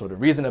easier to sort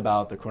of reason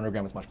about. The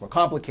chronogram is much more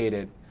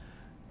complicated.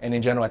 And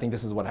in general, I think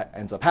this is what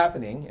ends up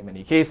happening in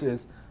many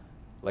cases.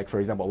 Like, for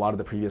example, a lot of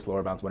the previous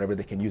lower bounds, whenever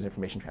they can use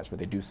information transfer,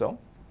 they do so.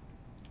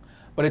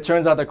 But it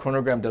turns out that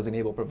chronogram does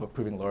enable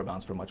proving lower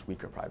bounds for much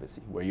weaker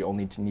privacy, where you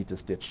only need to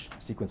stitch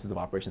sequences of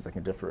operations that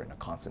can differ in a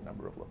constant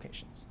number of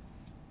locations.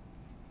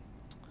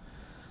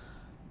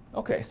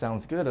 OK,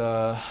 sounds good.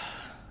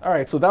 All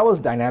right, so that was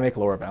dynamic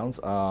lower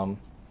bounds.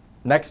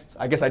 Next,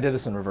 I guess I did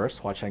this in reverse,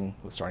 starting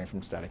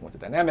from static went to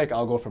dynamic.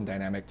 I'll go from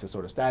dynamic to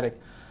sort of static.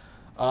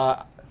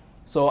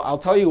 So I'll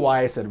tell you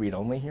why I said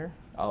read-only here.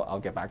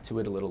 I'll get back to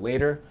it a little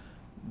later.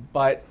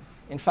 But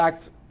in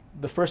fact,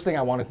 the first thing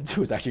I wanted to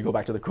do is actually go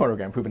back to the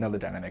chronogram, prove another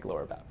dynamic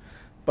lower bound.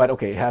 But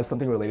OK, it has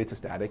something related to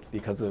static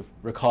because of,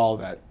 recall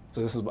that,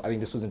 so this is, I think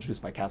this was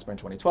introduced by Casper in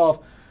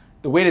 2012.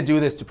 The way to do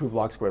this to prove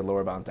log-squared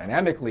lower bounds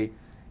dynamically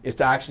is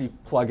to actually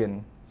plug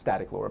in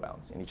static lower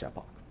bounds in each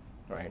epoch,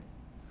 right?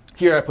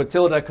 Here I put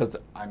tilde because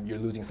you're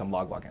losing some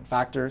log n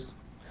factors.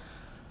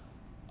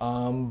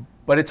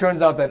 But it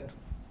turns out that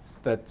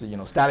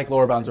static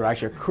lower bounds are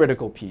actually a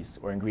critical piece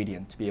or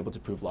ingredient to be able to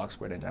prove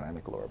log-squared and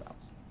dynamic lower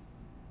bounds.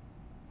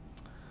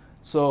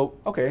 So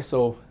OK,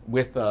 so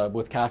with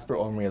Casper,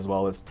 Omri, as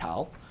well as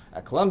Tal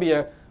at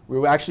Columbia,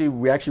 we actually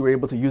were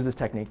able to use this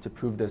technique to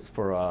prove this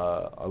for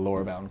a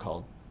lower bound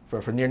called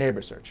for near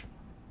neighbor search.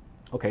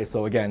 OK,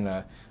 so again,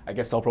 I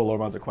guess self-pro lower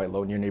bounds are quite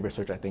low. Near neighbor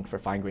search, I think for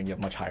fine grained you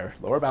have much higher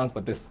lower bounds,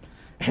 but this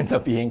ends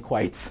up being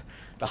quite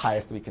the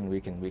highest we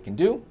can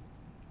do.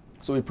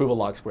 So we prove a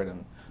log-squared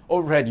and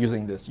overhead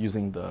using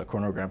the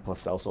chronogram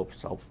plus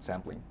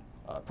self-sampling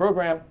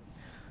program.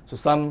 So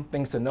some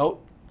things to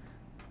note.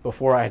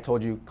 Before I had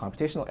told you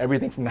computational,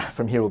 everything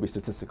from here will be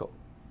statistical,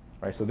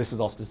 right? So this is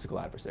all statistical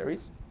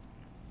adversaries.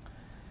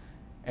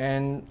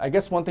 And I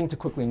guess one thing to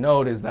quickly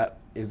note is that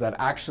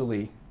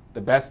actually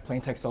the best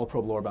plain text cell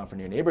probe lower bound for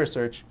near neighbor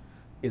search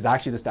is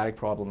actually the static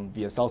problem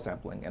via cell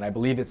sampling. And I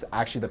believe it's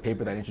actually the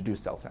paper that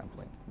introduced cell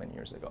sampling many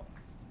years ago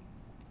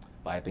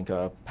by, I think,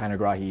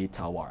 Panagrahi,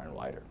 Talwar, and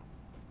Wider.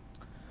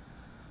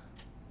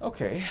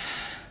 OK.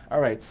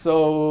 All right.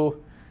 So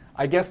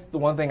I guess the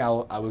one thing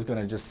I was going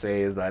to just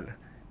say is that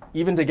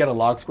even to get a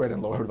log-squared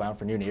and lower bound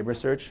for near neighbor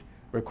search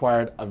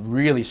required a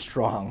really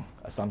strong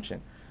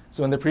assumption.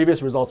 So in the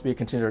previous results, we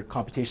considered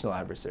computational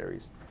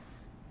adversaries,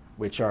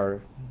 which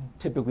are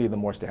typically the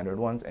more standard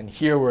ones. And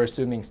here we're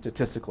assuming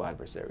statistical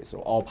adversaries, so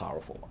all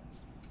powerful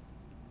ones.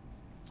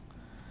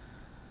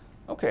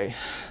 OK,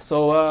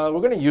 so we're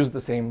going to use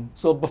the same.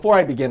 So before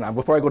I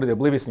go to the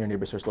oblivious near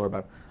neighbor search lower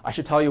bound, I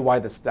should tell you why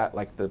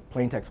the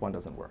plain text one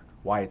doesn't work,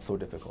 why it's so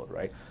difficult,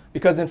 right?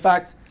 Because in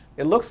fact,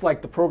 it looks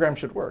like the program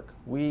should work.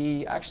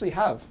 We actually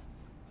have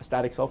a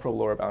static self-probe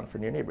lower bound for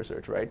near neighbor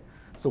search, right?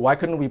 So why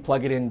couldn't we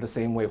plug it in the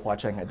same way Hua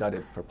Cheng had done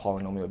it for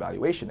polynomial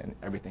evaluation and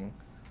everything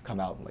come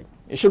out like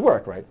it should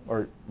work, right?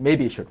 Or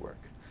maybe it should work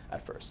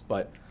at first.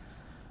 But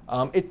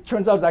it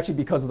turns out it's actually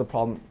because of the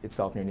problem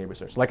itself near neighbor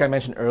search. Like I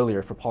mentioned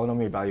earlier, for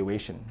polynomial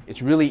evaluation,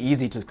 it's really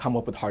easy to come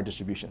up with hard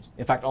distributions.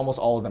 In fact, almost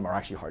all of them are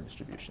actually hard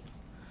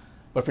distributions.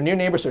 But for near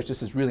neighbor search,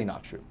 this is really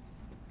not true.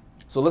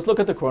 So let's look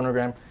at the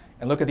chronogram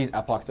and look at these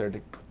epochs that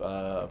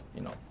are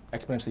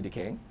exponentially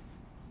decaying.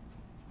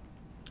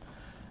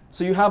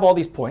 So you have all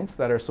these points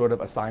that are sort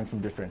of assigned from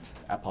different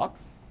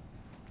epochs.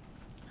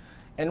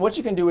 And what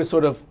you can do is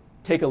sort of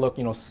take a look,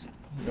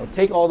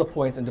 take all the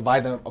points and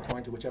divide them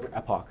according to whichever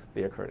epoch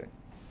they occurred in.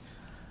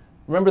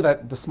 Remember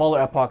that the smaller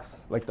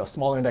epochs, like the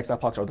smaller index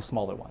epochs, are the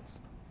smaller ones.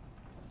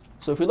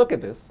 So if we look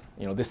at this,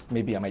 this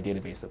may be on my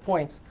database of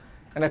points,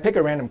 and I pick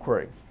a random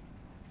query,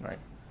 right?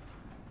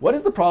 What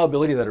is the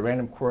probability that a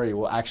random query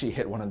will actually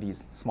hit one of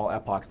these small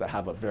epochs that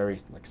have a very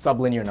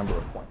sublinear number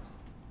of points?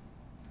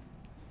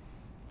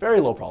 Very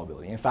low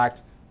probability. In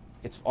fact,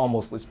 it's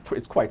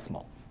quite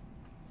small.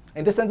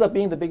 And this ends up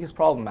being the biggest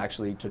problem,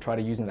 actually, to try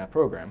to use in that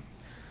program,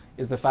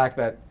 is the fact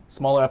that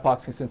smaller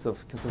epochs consist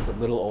of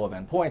little o of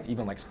n points,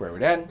 even like square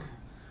root n.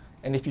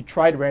 And if you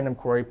tried random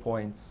query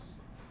points,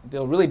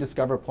 they'll really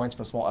discover points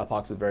from small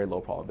epochs with very low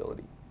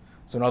probability.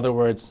 So in other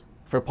words,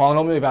 for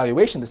polynomial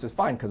evaluation, this is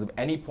fine, because of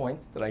any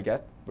points that I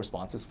get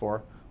responses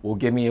for will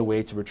give me a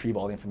way to retrieve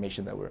all the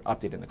information that were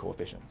updated in the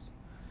coefficients.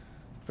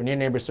 For near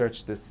neighbor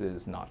search, this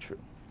is not true.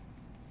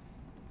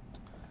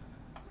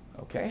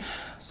 OK,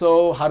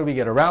 so how do we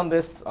get around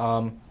this?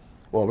 Well,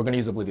 we're going to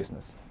use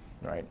obliviousness,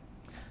 right?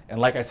 And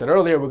like I said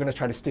earlier, we're going to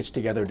try to stitch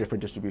together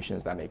different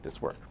distributions that make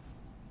this work.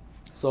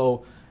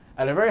 So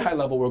at a very high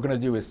level, what we're going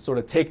to do is sort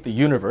of take the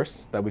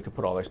universe that we could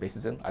put all our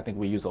spaces in. I think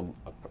we use a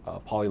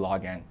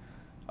polylog and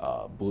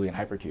Boolean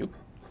hypercube.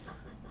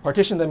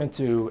 Partition them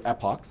into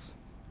epochs,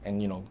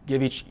 and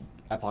give each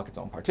epoch its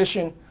own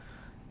partition.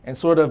 And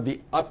sort of the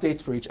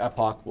updates for each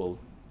epoch will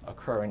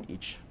occur in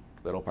each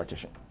little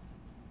partition.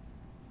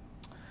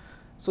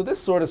 So this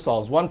sort of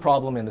solves one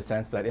problem in the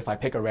sense that if I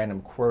pick a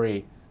random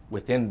query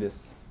within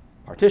this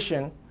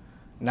partition,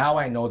 now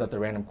I know that the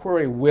random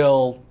query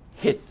will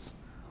hit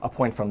a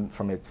point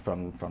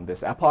from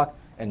this epoch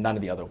and none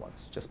of the other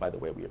ones, just by the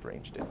way we have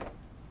arranged it.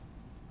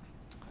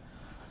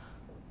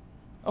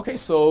 Okay,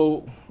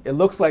 so it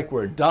looks like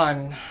we're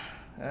done.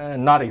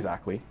 Not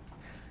exactly.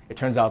 It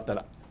turns out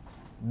that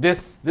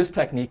this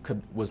technique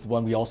was the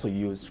one we also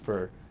used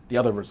for the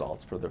other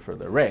results for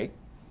the array.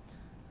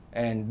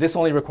 And this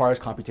only requires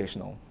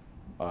computational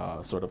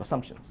sort of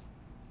assumptions.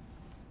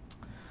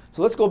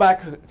 So let's go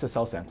back to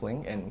cell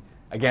sampling. And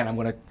again, I'm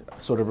going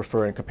to sort of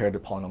refer and compare to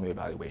polynomial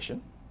evaluation.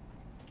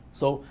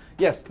 So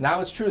yes,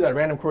 now it's true that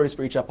random queries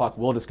for each epoch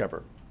will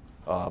discover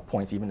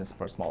points even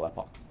for small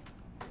epochs.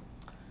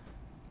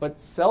 But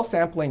cell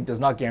sampling does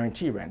not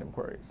guarantee random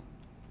queries.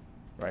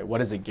 Right? What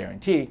does it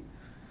guarantee?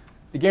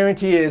 The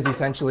guarantee is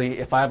essentially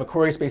if I have a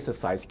query space of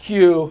size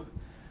q,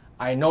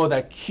 I know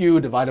that q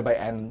divided by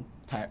n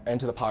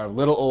to the power of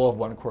little o of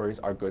 1 queries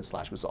are good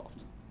 /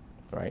 resolved.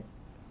 Right?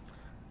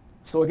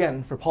 So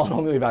again, for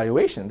polynomial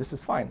evaluation, this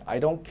is fine. I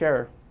don't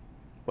care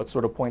what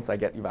sort of points I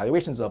get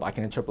evaluations of. I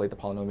can interpolate the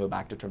polynomial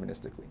back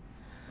deterministically.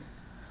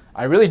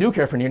 I really do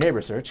care for near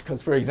neighbor search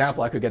because, for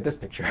example, I could get this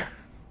picture.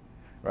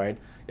 Right?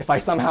 If I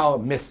somehow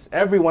miss,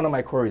 every one of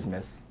my queries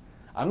miss,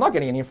 I'm not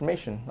getting any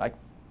information.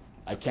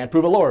 I can't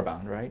prove a lower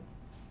bound, right?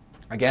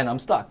 Again, I'm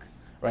stuck,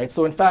 right?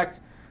 So in fact,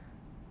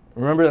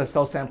 remember that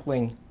cell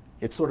sampling,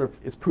 it sort of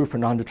is proof for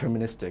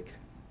non-deterministic.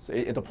 So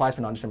it applies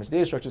for non-deterministic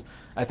data structures.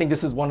 I think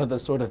this is one of the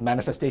sort of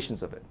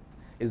manifestations of it,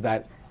 is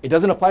that it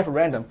doesn't apply for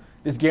random.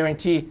 This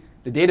guarantee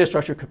the data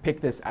structure could pick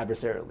this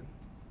adversarially,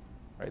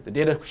 right? The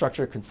data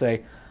structure could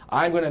say,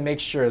 I'm going to make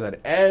sure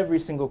that every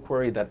single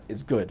query that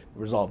is good,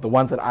 resolved, the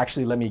ones that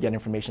actually let me get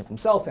information from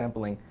cell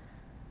sampling,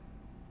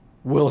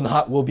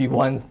 will be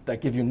ones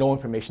that give you no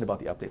information about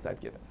the updates I've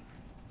given.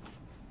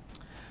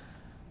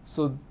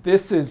 So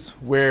this is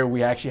where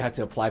we actually had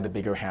to apply the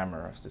bigger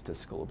hammer of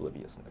statistical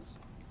obliviousness.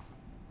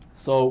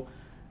 So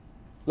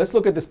let's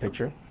look at this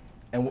picture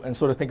and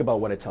sort of think about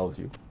what it tells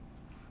you.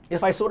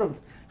 If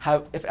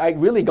I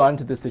really got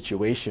into this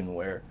situation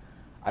where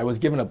I was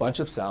given a bunch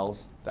of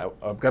cells,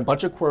 a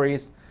bunch of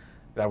queries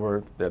that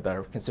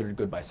are considered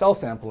good by cell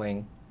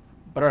sampling,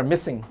 but are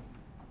missing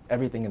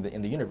everything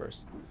in the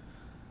universe.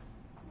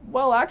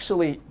 Well,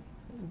 actually,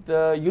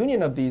 the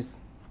union of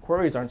these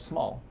queries aren't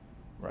small,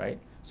 right?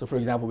 So for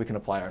example, we can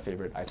apply our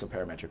favorite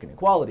isoparametric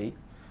inequality.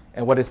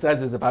 And what it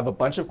says is if I have a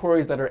bunch of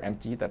queries that are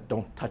empty, that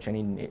don't touch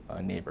any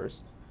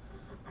neighbors,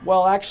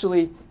 well,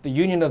 actually, the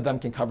union of them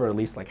can cover at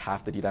least like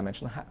half the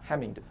d-dimensional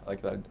Hamming,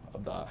 of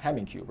the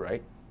Hamming cube,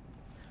 right?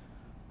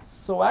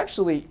 So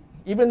actually,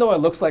 even though it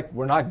looks like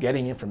we're not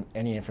getting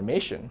any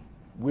information,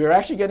 we're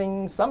actually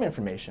getting some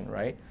information,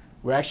 right?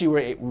 At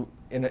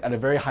a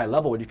very high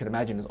level, what you can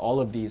imagine is all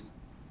of these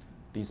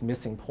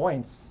missing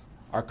points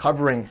are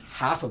covering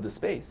half of the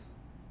space.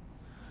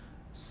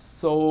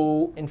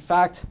 So in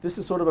fact, this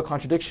is sort of a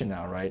contradiction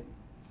now, right?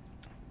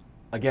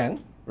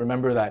 Again,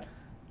 remember that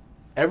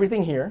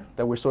everything here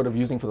that we're sort of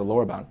using for the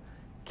lower bound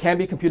can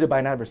be computed by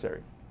an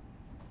adversary,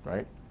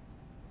 right?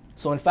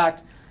 So in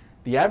fact,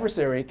 the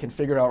adversary can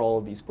figure out all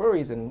of these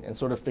queries and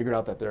sort of figure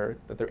out that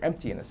they're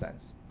empty in a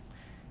sense.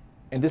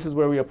 And this is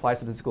where we apply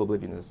statistical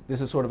obliviousness.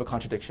 This is sort of a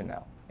contradiction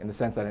now, in the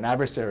sense that an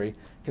adversary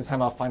can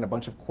somehow find a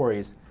bunch of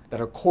queries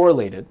that are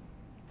correlated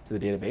to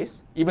the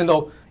database. Even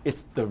though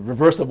it's the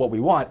reverse of what we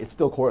want, it's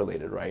still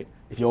correlated, right?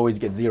 If you always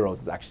get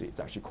zeros, it's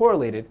actually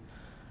correlated.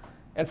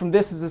 And from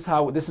this is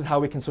how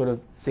we can sort of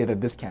say that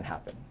this can't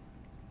happen.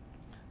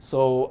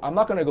 So I'm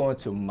not going to go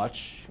into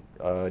much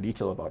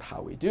detail about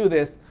how we do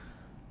this.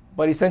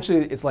 But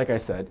essentially, it's like I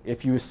said,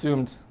 if you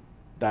assumed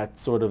that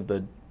sort of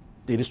the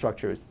data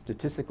structure is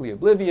statistically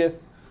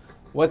oblivious,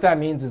 what that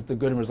means is the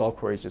good and resolved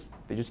queries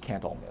they just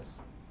can't all miss,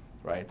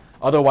 right?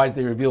 Otherwise,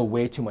 they reveal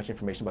way too much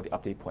information about the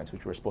update points,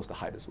 which we're supposed to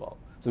hide as well.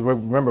 So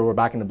remember, we're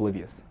back in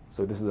oblivious.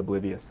 So this is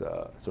oblivious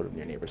sort of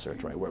near neighbor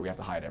search, right, where we have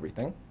to hide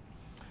everything.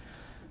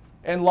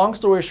 And long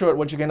story short,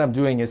 what you can end up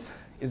doing is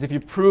if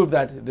you prove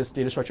that this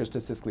data structure is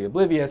statistically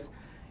oblivious,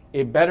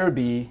 it better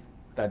be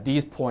that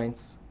these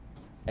points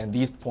and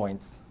these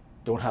points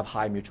don't have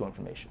high mutual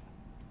information,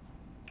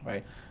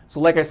 right? So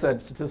like I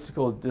said,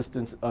 statistical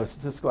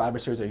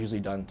adversaries are usually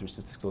done through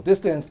statistical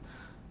distance,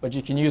 but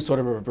you can use sort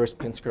of a reverse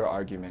Pinsker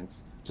argument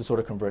to sort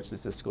of convert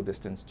statistical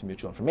distance to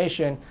mutual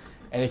information.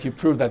 And if you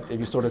prove that, if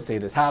you sort of say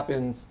this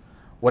happens,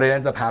 what it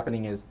ends up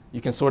happening is you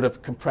can sort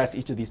of compress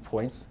each of these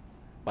points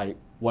by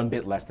 1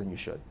 bit less than you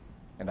should.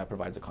 And that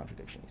provides a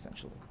contradiction,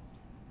 essentially.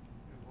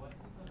 What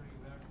is a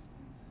reverse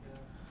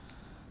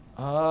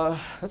Pinsker?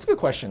 That's a good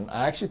question.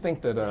 I actually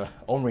think that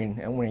Omri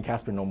and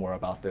Casper know more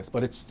about this.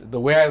 But the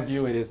way I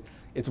view it is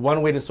it's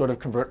one way to sort of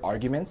convert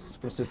arguments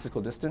from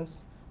statistical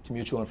distance to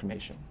mutual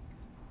information,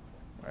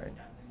 right? As in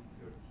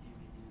if your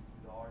TV is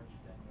large,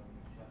 then your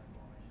mutual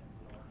information is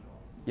large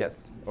also.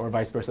 Yes, or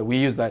vice versa. We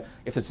use that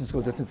if the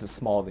statistical distance is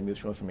small, the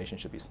mutual information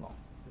should be small.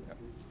 So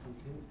from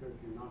Pinsker, if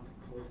you're not too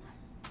close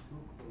to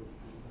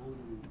the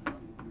boundary,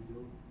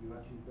 you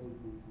actually don't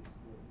move the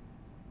square.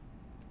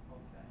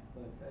 Okay.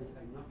 But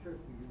I'm not sure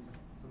if we use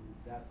some of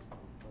that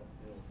stuff, but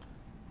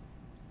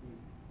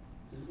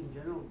in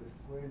general, the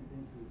square in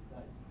Pinsker is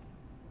that.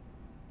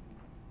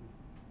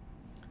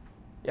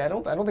 Yeah, I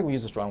don't think we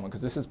use a strong one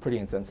because this is pretty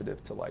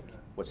insensitive to like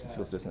what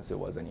statistical distance it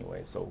was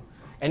anyway. So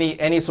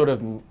any sort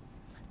of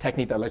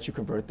technique that lets you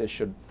convert this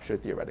should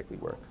theoretically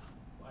work.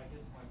 I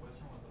guess my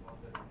question was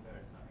about the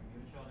reverse. I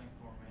mean, mutual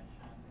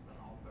information is an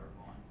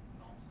operable in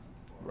some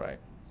sense for Right.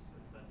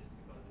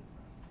 statistical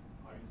distance.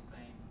 Are you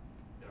saying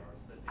there are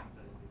settings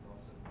that it is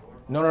also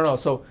lower bound? No.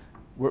 So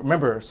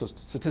remember, so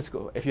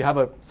statistical, if you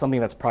have something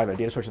that's private, a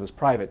data structure that's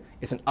private,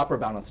 it's an upper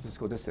bound on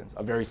statistical distance,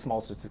 a very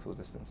small statistical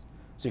distance.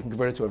 So you can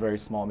convert it to a very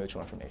small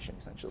mutual information,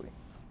 essentially.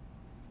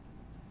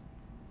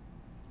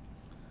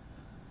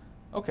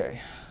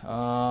 Okay.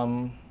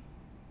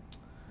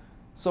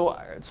 So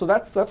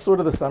that's sort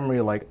of the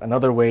summary, like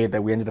another way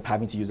that we ended up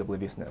having to use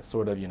obliviousness.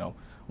 Sort of,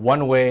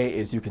 one way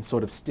is you can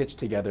sort of stitch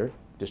together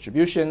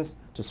distributions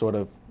to sort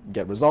of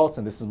get results,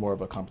 and this is more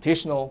of a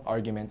computational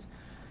argument.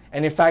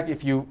 And in fact,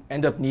 if you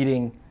end up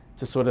needing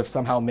to sort of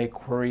somehow make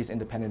queries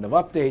independent of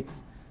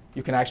updates,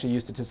 you can actually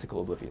use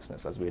statistical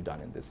obliviousness as we had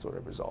done in this sort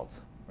of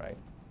result, right?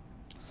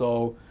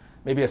 So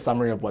maybe a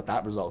summary of what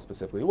that result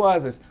specifically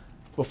was is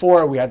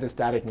before we had this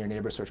static near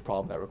neighbor search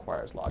problem that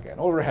requires log n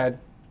overhead,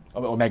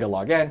 omega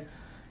log n.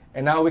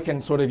 And now we can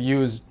sort of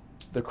use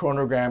the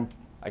chronogram.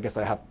 I guess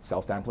I have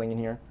self-sampling in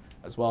here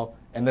as well.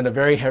 And then a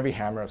very heavy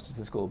hammer of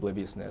statistical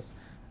obliviousness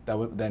that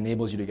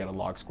enables you to get a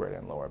log squared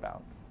n lower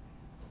bound.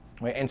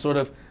 Right? And sort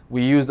of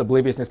we used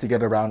obliviousness to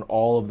get around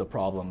all of the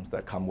problems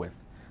that come with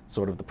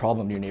sort of the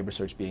problem near neighbor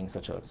search being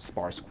such a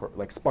sparse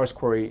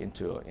query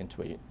into a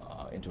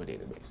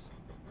database.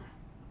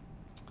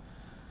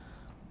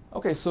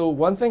 Okay, so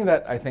one thing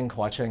that I think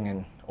Hua-Cheng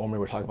and Omri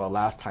were talking about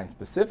last time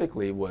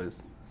specifically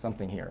was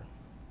something here.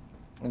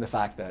 And the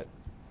fact that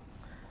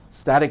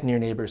static near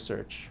neighbor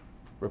search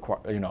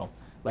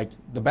like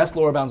the best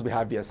lower bounds we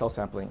have via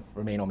self-sampling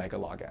remain omega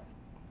log n,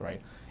 right?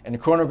 And the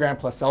chronogram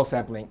plus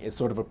self-sampling is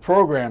sort of a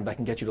program that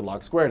can get you to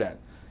log squared n.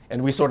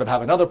 And we sort of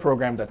have another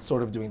program that's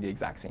sort of doing the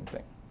exact same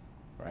thing,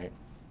 right?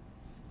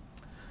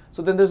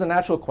 So then there's a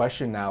natural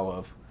question now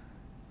of,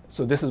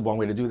 so this is one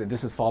way to do that.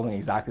 This is following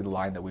exactly the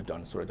line that we've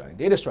done in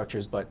data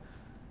structures, but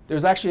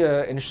there's actually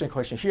an interesting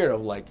question here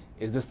of like,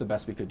 is this the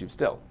best we could do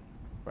still?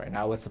 Right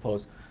now, let's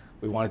suppose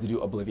we wanted to do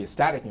oblivious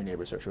static near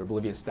neighbor search, or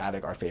oblivious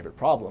static, our favorite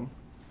problem.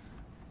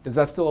 Does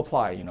that still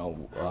apply?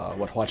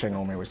 What Hua-Cheng and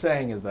Omri were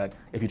saying is that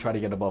if you try to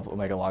get above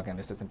omega log n,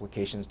 this has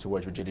implications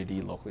towards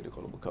rigidity, locally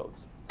decodable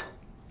codes.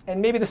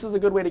 And maybe this is a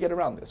good way to get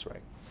around this,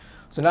 right?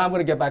 So now I'm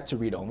going to get back to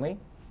read-only.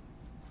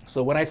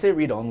 So when I say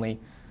read-only,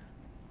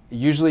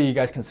 usually you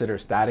guys consider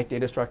static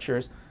data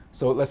structures.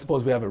 So let's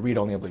suppose we have a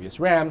read-only oblivious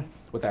RAM.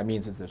 What that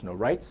means is there's no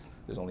writes,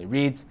 there's only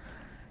reads.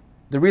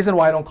 The reason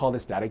why I don't call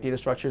this static data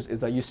structures is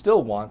that you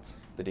still want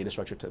the data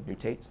structure to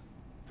mutate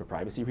for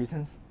privacy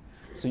reasons.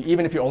 So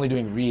even if you're only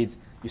doing reads,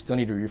 you still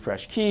need to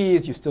refresh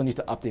keys, you still need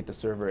to update the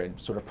server and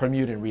sort of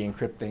permute and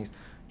re-encrypt things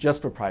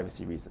just for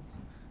privacy reasons.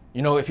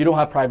 If you don't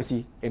have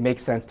privacy, it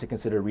makes sense to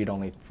consider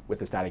read-only with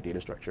the static data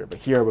structure. But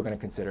here we're going to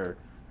consider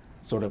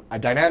sort of a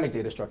dynamic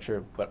data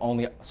structure, but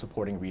only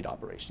supporting read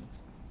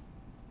operations.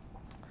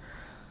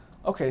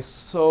 OK,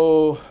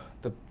 so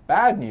the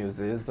bad news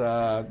is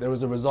there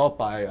was a result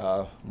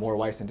by Moore,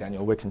 Weiss, and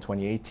Daniel Wicks in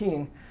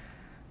 2018,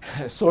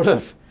 sort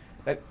of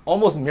that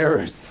almost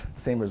mirrors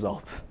the same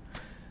result.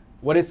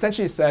 What it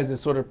essentially says is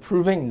sort of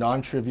proving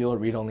non-trivial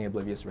read-only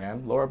oblivious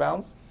RAM lower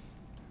bounds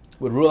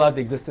would rule out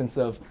the existence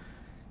of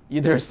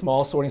either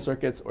small sorting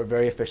circuits or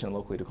very efficient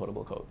locally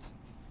decodable codes.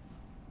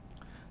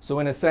 So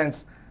in a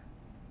sense,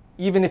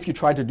 even if you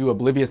tried to do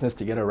obliviousness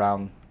to get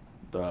around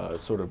the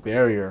sort of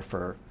barrier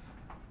for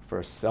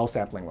cell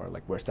sampling, or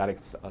like where static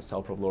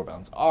cell probe lower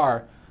bounds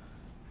are,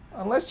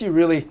 unless you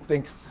really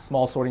think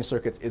small sorting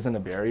circuits isn't a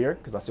barrier,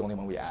 because that's the only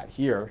one we add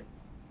here,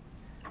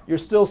 you're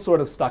still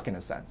sort of stuck in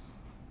a sense.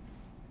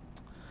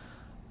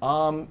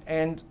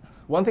 And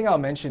one thing I'll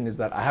mention is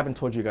that I haven't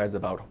told you guys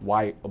about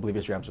why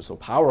oblivious RAMs are so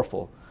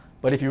powerful.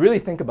 But if you really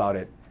think about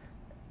it,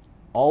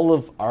 all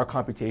of our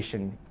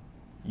computation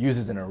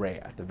uses an array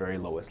at the very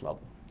lowest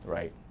level,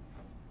 right?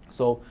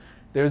 So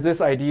there's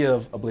this idea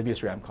of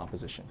oblivious RAM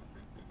composition,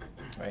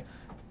 right?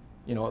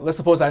 Let's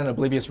suppose I had an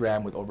oblivious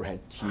RAM with overhead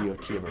T of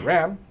T of a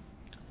RAM.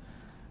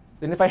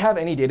 Then if I have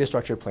any data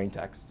structure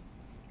plaintext,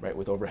 right,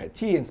 with overhead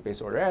T and space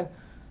order n,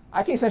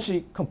 I can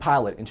essentially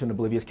compile it into an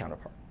oblivious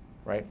counterpart,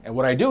 right? And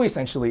what I do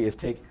essentially is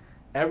take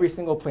every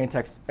single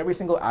plaintext, every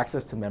single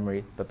access to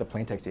memory that the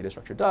plaintext data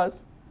structure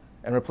does,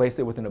 and replace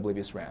it with an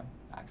oblivious RAM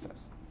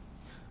access.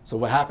 So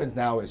what happens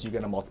now is you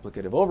get a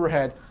multiplicative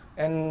overhead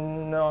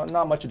and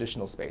not much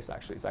additional space,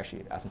 actually. It's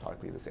actually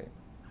asymptotically the same.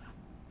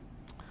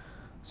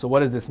 So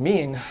what does this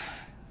mean?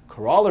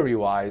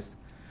 Corollary-wise,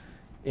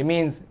 it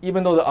means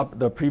even though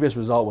the previous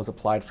result was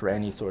applied for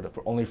any sort of,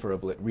 only for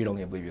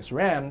read-only oblivious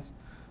RAMs,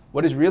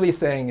 what it's really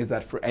saying is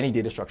that for any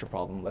data structure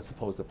problem, let's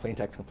suppose the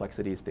plaintext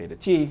complexity is theta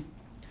t,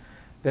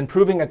 then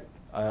proving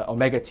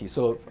omega t.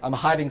 So I'm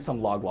hiding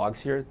some logs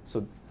here.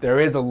 So there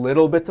is a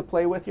little bit to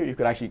play with here. You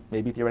could actually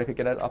maybe theoretically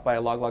get it up by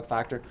a log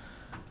factor.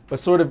 But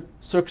sort of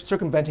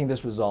circumventing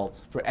this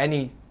result for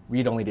any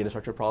read-only data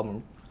structure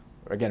problem,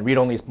 or again,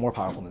 read-only is more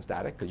powerful than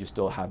static because you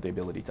still have the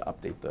ability to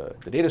update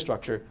the data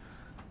structure.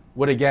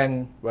 would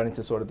again run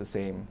into sort of the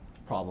same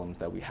problems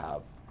that we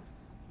have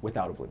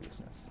without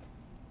obliviousness.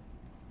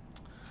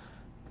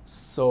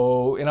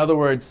 So in other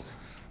words,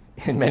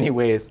 in many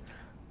ways,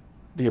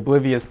 the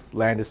oblivious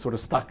land is sort of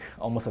stuck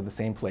almost at the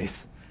same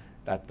place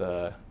that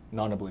the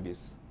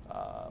non-oblivious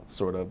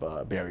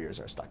barriers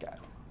are stuck at.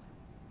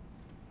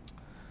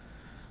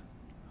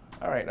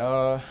 All right,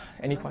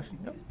 any questions?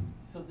 Yep.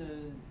 So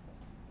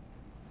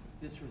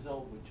this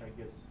result, which I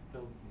guess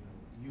Phil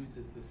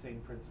uses the same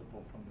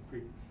principle from the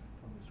Swix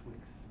paper,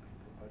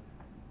 but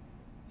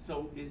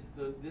so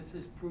this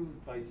is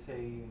proved by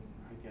saying,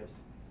 I guess,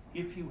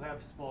 if you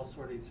have small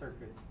sorting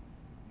circuits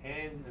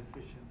and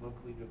efficient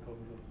locally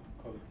decodable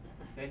codes,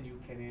 then you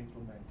can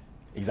implement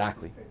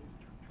Exactly. this data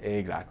structure.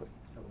 Exactly.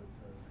 So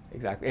it's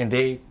Exactly. And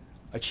they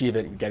achieve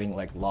it getting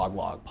like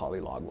log-log,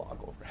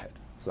 poly-log-log overhead.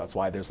 So that's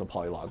why there's a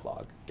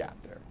poly-log-log gap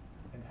there.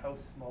 and how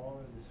small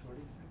are the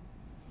sorting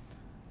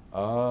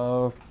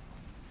circuits?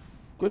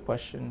 Good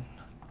question.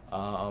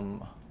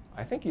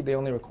 I think they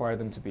only require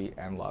them to be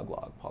n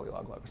log-log,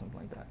 poly-log-log, or something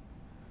like that.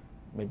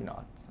 Maybe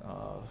not.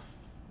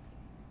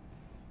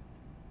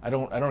 I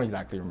don't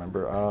exactly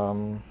remember.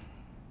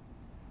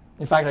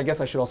 In fact, I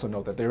guess I should also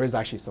note that there is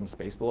actually some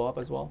space blow up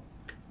as well.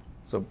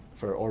 So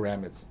for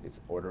ORM, it's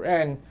order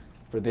n.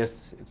 For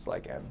this, it's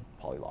like n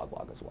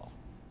poly-log-log as well.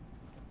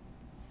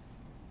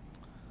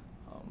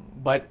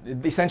 But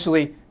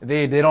essentially,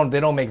 they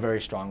don't make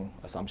very strong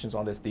assumptions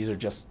on this. These are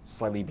just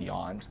slightly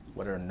beyond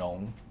what are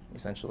known,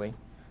 essentially.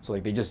 So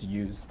like they just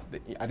use.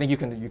 I think you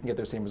can get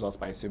their same results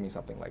by assuming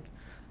something like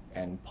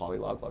n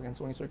poly-log-log n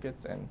sorting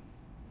circuits and.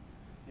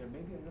 Yeah,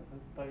 maybe I don't know.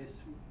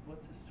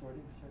 What's a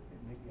sorting circuit?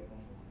 Maybe I don't know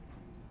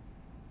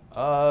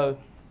what it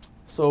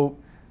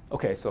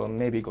is. So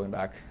maybe going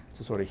back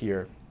to sort of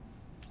here,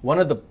 one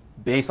of the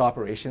base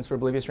operations for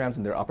oblivious RAMs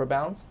and their upper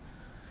bounds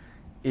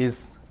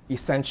is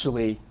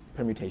essentially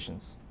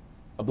permutations,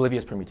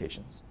 oblivious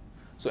permutations.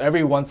 So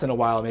every once in a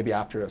while, maybe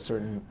after a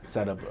certain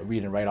set of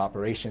read and write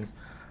operations,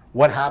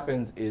 what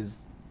happens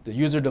is the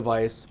user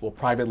device will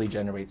privately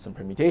generate some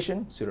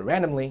permutation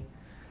pseudo-randomly,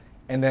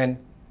 and then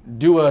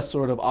do a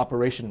sort of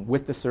operation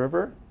with the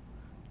server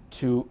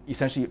to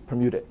essentially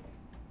permute it.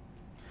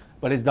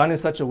 But it's done in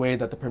such a way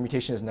that the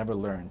permutation is never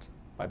learned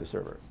by the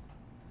server.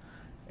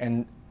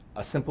 And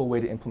a simple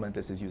way to implement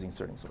this is using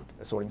sorting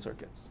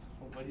circuits.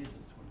 Well, what is a sorting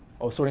circuit?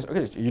 Oh, sorting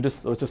circuit.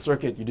 So it's a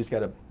circuit. You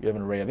have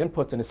an array of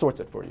inputs, and it sorts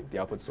it for you. The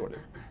output's sorted.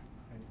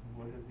 And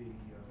what are the?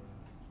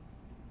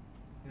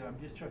 I'm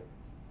just trying.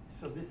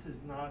 So this is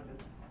not.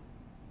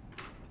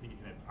 I think you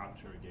can have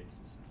arbitrary gates.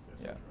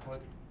 Yeah.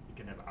 What? You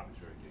can have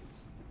arbitrary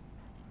gates.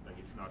 Like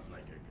it's not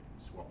like a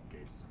swap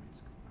gates. I mean,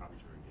 it's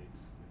arbitrary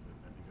gates. I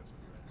think that's what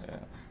you're right.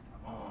 Yeah.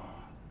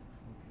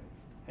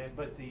 Okay. And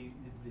but the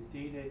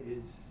data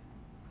is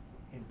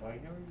in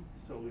binary.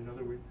 So in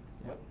other words,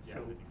 what? Yeah,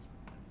 So I think so.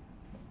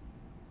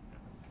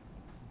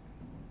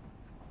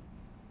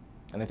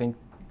 And I think,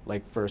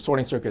 like for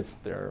sorting circuits,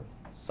 they're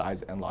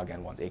size n log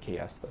n ones,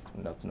 AKS.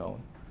 That's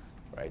known,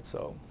 right?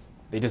 So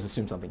they just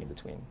assume something in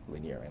between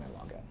linear and n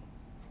log n.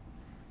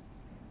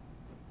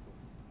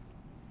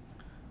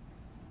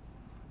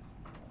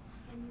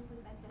 Can you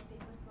put back that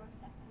paper for a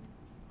second?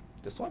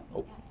 This one? Oh,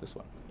 Yeah. this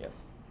one.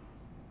 Yes.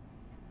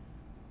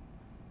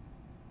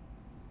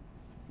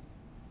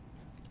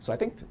 So I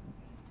think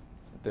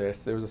there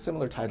was a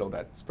similar title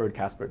that spurred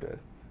Casper to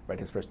write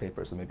his first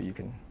paper. So maybe you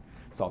can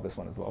solve this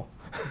one as well.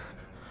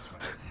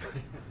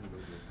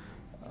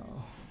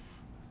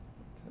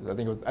 I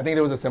think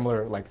there was a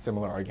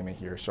similar argument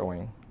here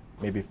showing,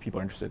 maybe if people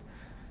are interested,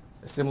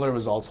 similar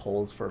results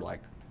holds for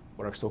like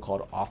what are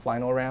so-called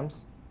offline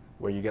ORAMs,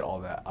 where you get all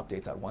the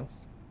updates at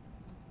once,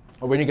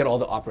 or when you get all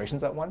the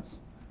operations at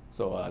once.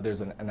 So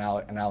there's an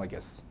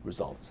analogous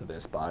result to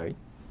this by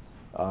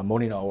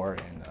Moni Naor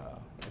and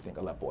I think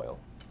Alep Boyle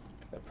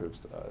that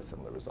proves a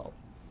similar result.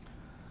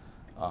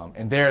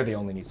 And there they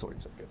only need sorting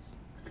circuits.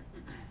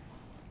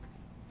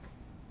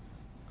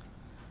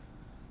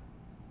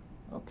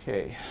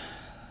 Okay.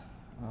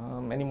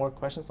 Any more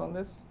questions on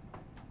this?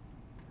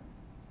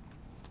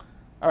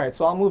 All right,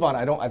 so I'll move on.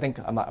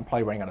 I'm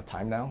probably running out of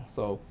time now.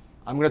 So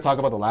I'm going to talk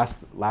about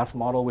the last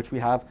model which we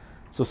have.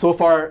 So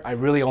far,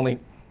 I've really only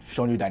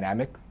shown you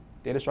dynamic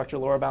data structure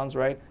lower bounds,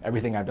 right?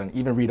 Everything I've done,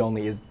 even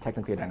read-only, is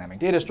technically a dynamic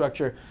data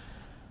structure.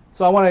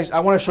 So I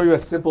want to show you a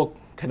simple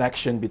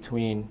connection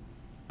between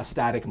a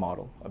static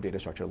model of data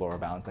structure lower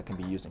bounds that can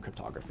be used in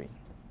cryptography.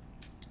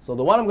 So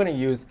the one I'm going to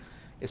use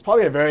is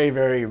probably a very,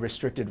 very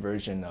restricted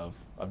version of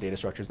data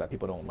structures that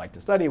people don't like to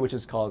study, which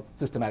is called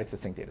systematic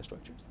succinct data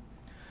structures.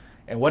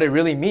 And what it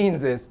really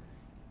means is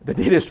the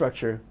data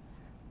structure,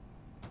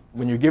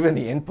 when you're given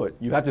the input,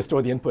 you have to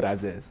store the input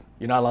as is.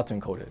 You're not allowed to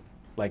encode it.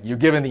 Like you're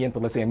given the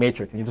input, let's say a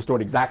matrix, and you just store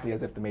it exactly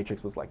as if the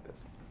matrix was like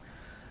this.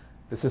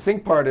 The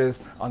succinct part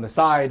is on the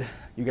side,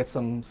 you get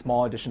some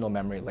small additional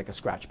memory like a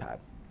scratch pad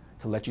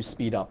to let you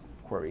speed up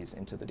queries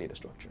into the data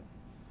structure.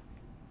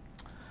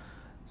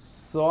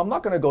 So I'm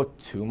not going to go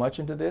too much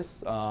into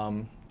this.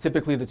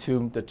 Typically, the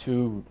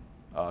two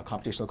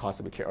computational costs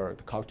that we care, or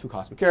the two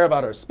costs we care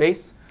about, are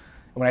space.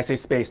 And when I say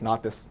space,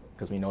 not this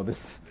because we know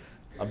this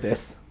of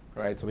this,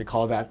 right? So we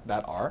call that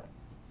R.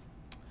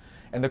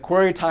 And the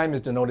query time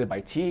is denoted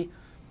by T.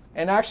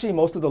 And actually,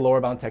 most of the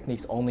lower bound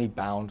techniques only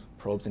bound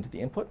probes into the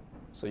input.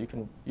 So you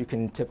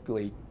can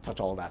typically touch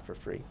all of that for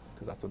free,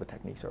 because that's where the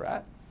techniques are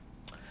at.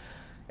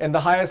 And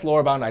the highest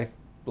lower bound, I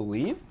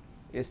believe,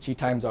 is T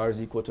times R is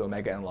equal to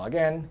omega n log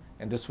n.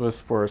 And this was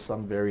for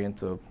some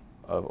variant of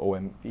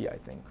OMV, I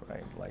think,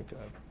 right? Like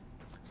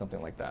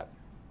something like that.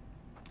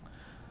 I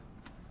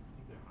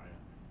think they're higher.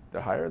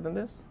 They're higher than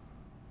this?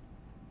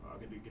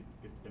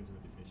 It depends on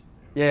the definition.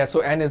 Yeah, so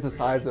n is the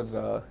size of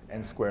the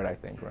n squared, I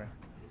think, right?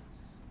 Yes,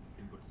 it's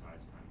input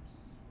size times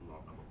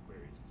log number of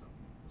queries or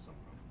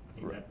something. I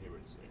think that here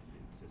it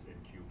says n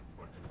cubed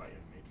for n by n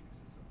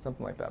matrix.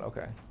 Something like that,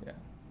 okay, yeah.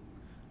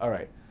 All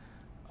right.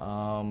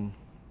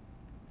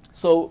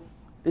 So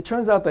it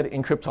turns out that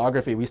in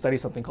cryptography, we study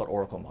something called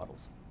oracle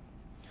models.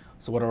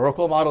 So what are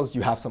oracle models?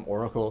 You have some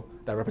oracle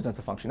that represents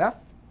a function f.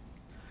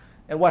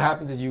 And what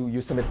happens is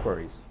you submit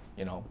queries.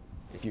 You know,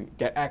 if you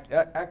get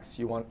x,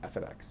 you want f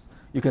at x.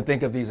 You can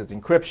think of these as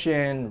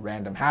encryption,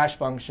 random hash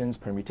functions,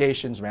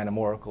 permutations, random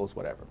oracles,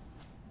 whatever.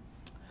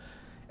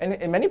 And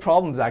in many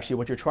problems, actually,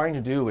 what you're trying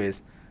to do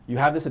is you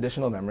have this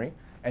additional memory,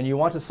 and you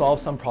want to solve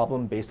some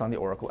problem based on the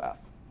oracle f.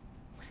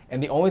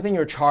 And the only thing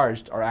you're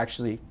charged are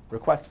actually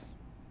requests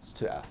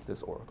to f,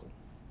 this oracle.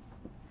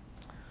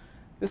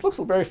 This looks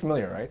very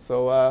familiar, right?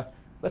 So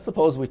let's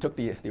suppose we took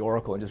the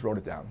oracle and just wrote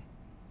it down.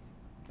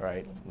 All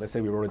right? Let's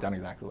say we wrote it down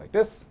exactly like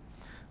this,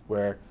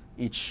 where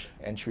each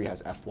entry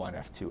has f1,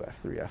 f2,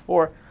 f3,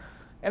 f4.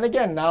 And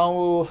again,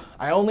 now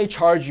I only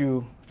charge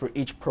you for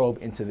each probe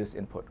into this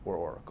input or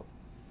oracle.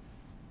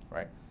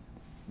 Right?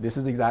 This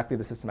is exactly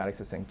the systematic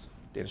succinct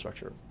data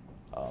structure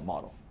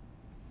model.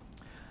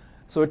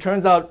 So it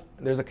turns out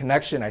there's a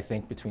connection, I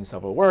think, between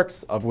several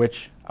works, of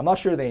which I'm not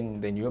sure they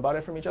knew about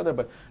it from each other,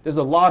 but there's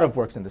a lot of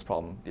works in this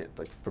problem,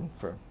 like from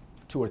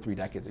 2 or 3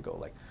 decades ago,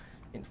 like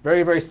in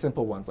very, very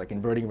simple ones, like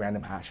inverting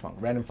random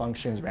random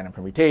functions, random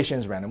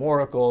permutations, random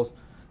oracles,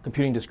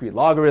 computing discrete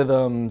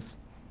logarithms,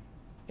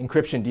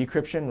 encryption,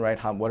 decryption, right?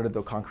 What are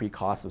the concrete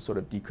costs of sort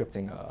of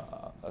decrypting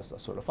a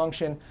sort of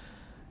function?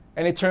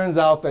 And it turns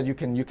out that you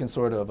can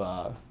sort of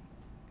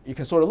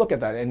look at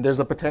that, and there's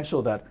a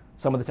potential that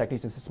some of the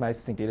techniques in systematic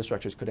succinct data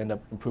structures could end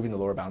up improving the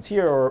lower bounds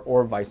here,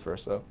 or vice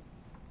versa.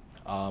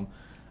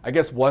 I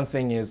guess one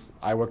thing is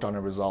I worked on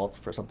a result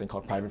for something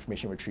called private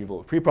information retrieval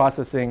with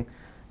preprocessing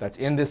that's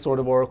in this sort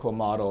of oracle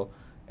model,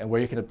 and where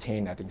you can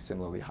obtain, I think,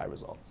 similarly high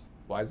results.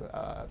 Why is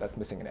that's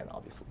missing an n,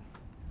 obviously.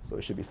 So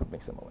it should be something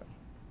similar.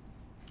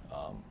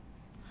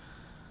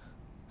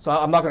 So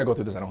I'm not going to go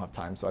through this. I don't have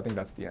time. So I think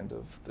that's the end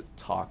of the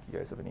talk. You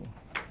guys have any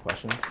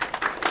questions?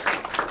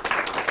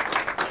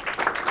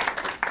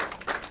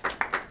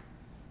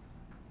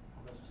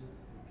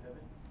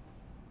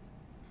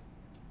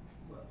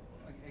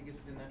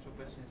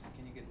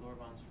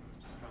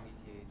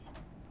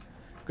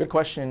 Good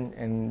question,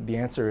 and the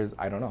answer is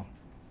I don't know.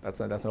 That's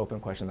an open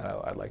question that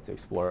I'd like to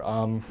explore.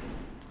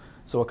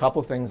 So a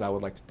couple things I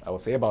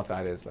would say about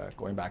that is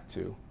going back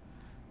to,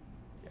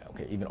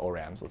 even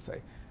ORAMs, let's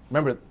say.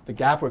 Remember, the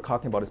gap we're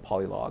talking about is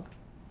polylog.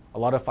 A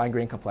lot of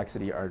fine-grained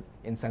complexity are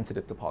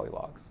insensitive to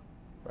polylogs,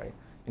 right?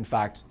 In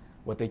fact,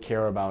 what they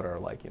care about are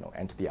like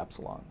n to the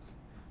epsilons.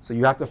 So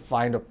you have to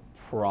find a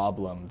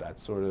problem that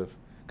sort of,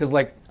 because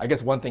I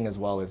guess one thing as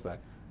well is that,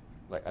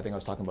 I think I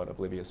was talking about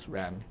oblivious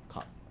RAM.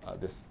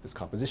 This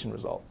composition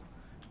result,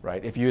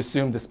 right? If you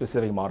assume the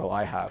specific model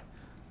I have,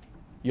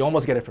 you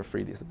almost get it for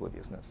free, this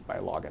obliviousness, by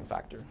a log n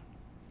factor.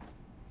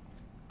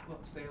 Well,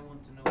 say I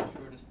want to know the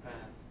shortest path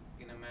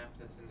in a map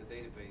that's in the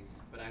database,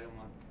 but I don't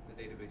want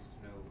the database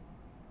to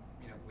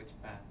know, which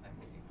path I'm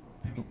looking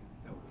for. I mean,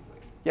 that would be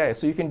like. Yeah,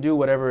 so you can do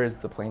whatever is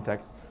the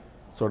plaintext,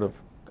 sort of,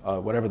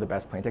 whatever the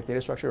best plaintext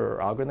data structure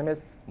or algorithm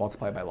is,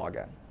 multiplied by log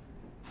n.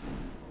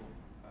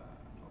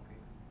 Okay.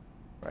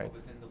 Right. So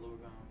within the lower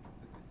bound.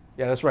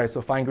 Yeah, that's right.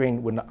 So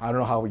fine-grained, I don't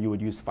know how you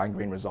would use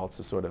fine-grained results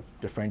to sort of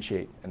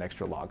differentiate an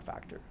extra log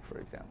factor, for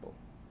example.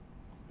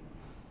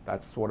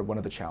 That's sort of one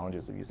of the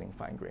challenges of using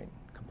fine-grained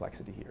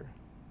complexity here.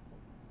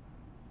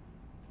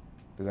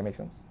 Does that make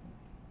sense?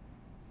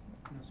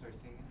 No, sorry,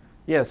 say again.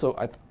 Yeah, so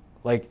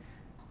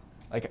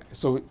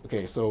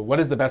so what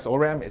is the best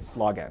ORAM? It's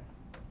log n.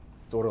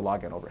 It's order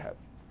log n overhead,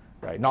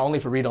 right? Not only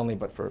for read-only,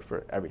 but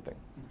for everything.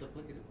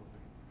 Multiplicative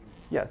overhead.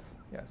 Yes,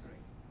 yes.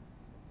 Right.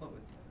 Well,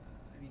 but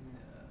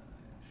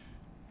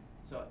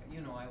so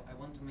I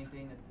want to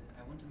maintain it.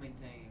 I want to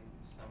maintain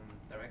some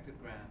directed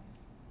graph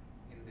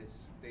in this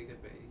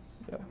database.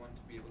 Yep. I want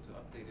to be able to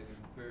update it and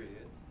query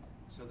it,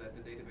 so that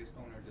the database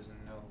owner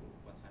doesn't know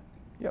what's happening.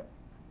 Yep.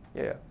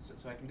 Yeah.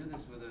 So I can do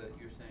this with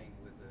you're saying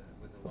with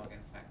the log n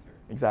factor.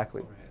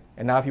 Exactly. Overhead.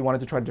 And now if you wanted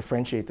to try to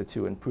differentiate the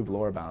two and prove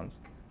lower bounds,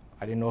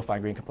 I didn't know if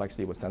fine-grained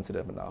complexity was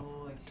sensitive enough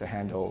to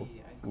handle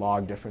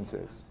log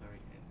differences. Sorry,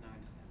 now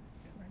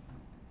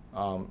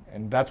I understand. Yeah.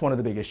 And that's one of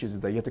the big issues,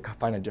 is that you have to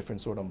find a different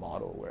sort of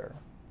model where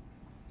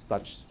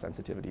such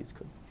sensitivities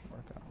could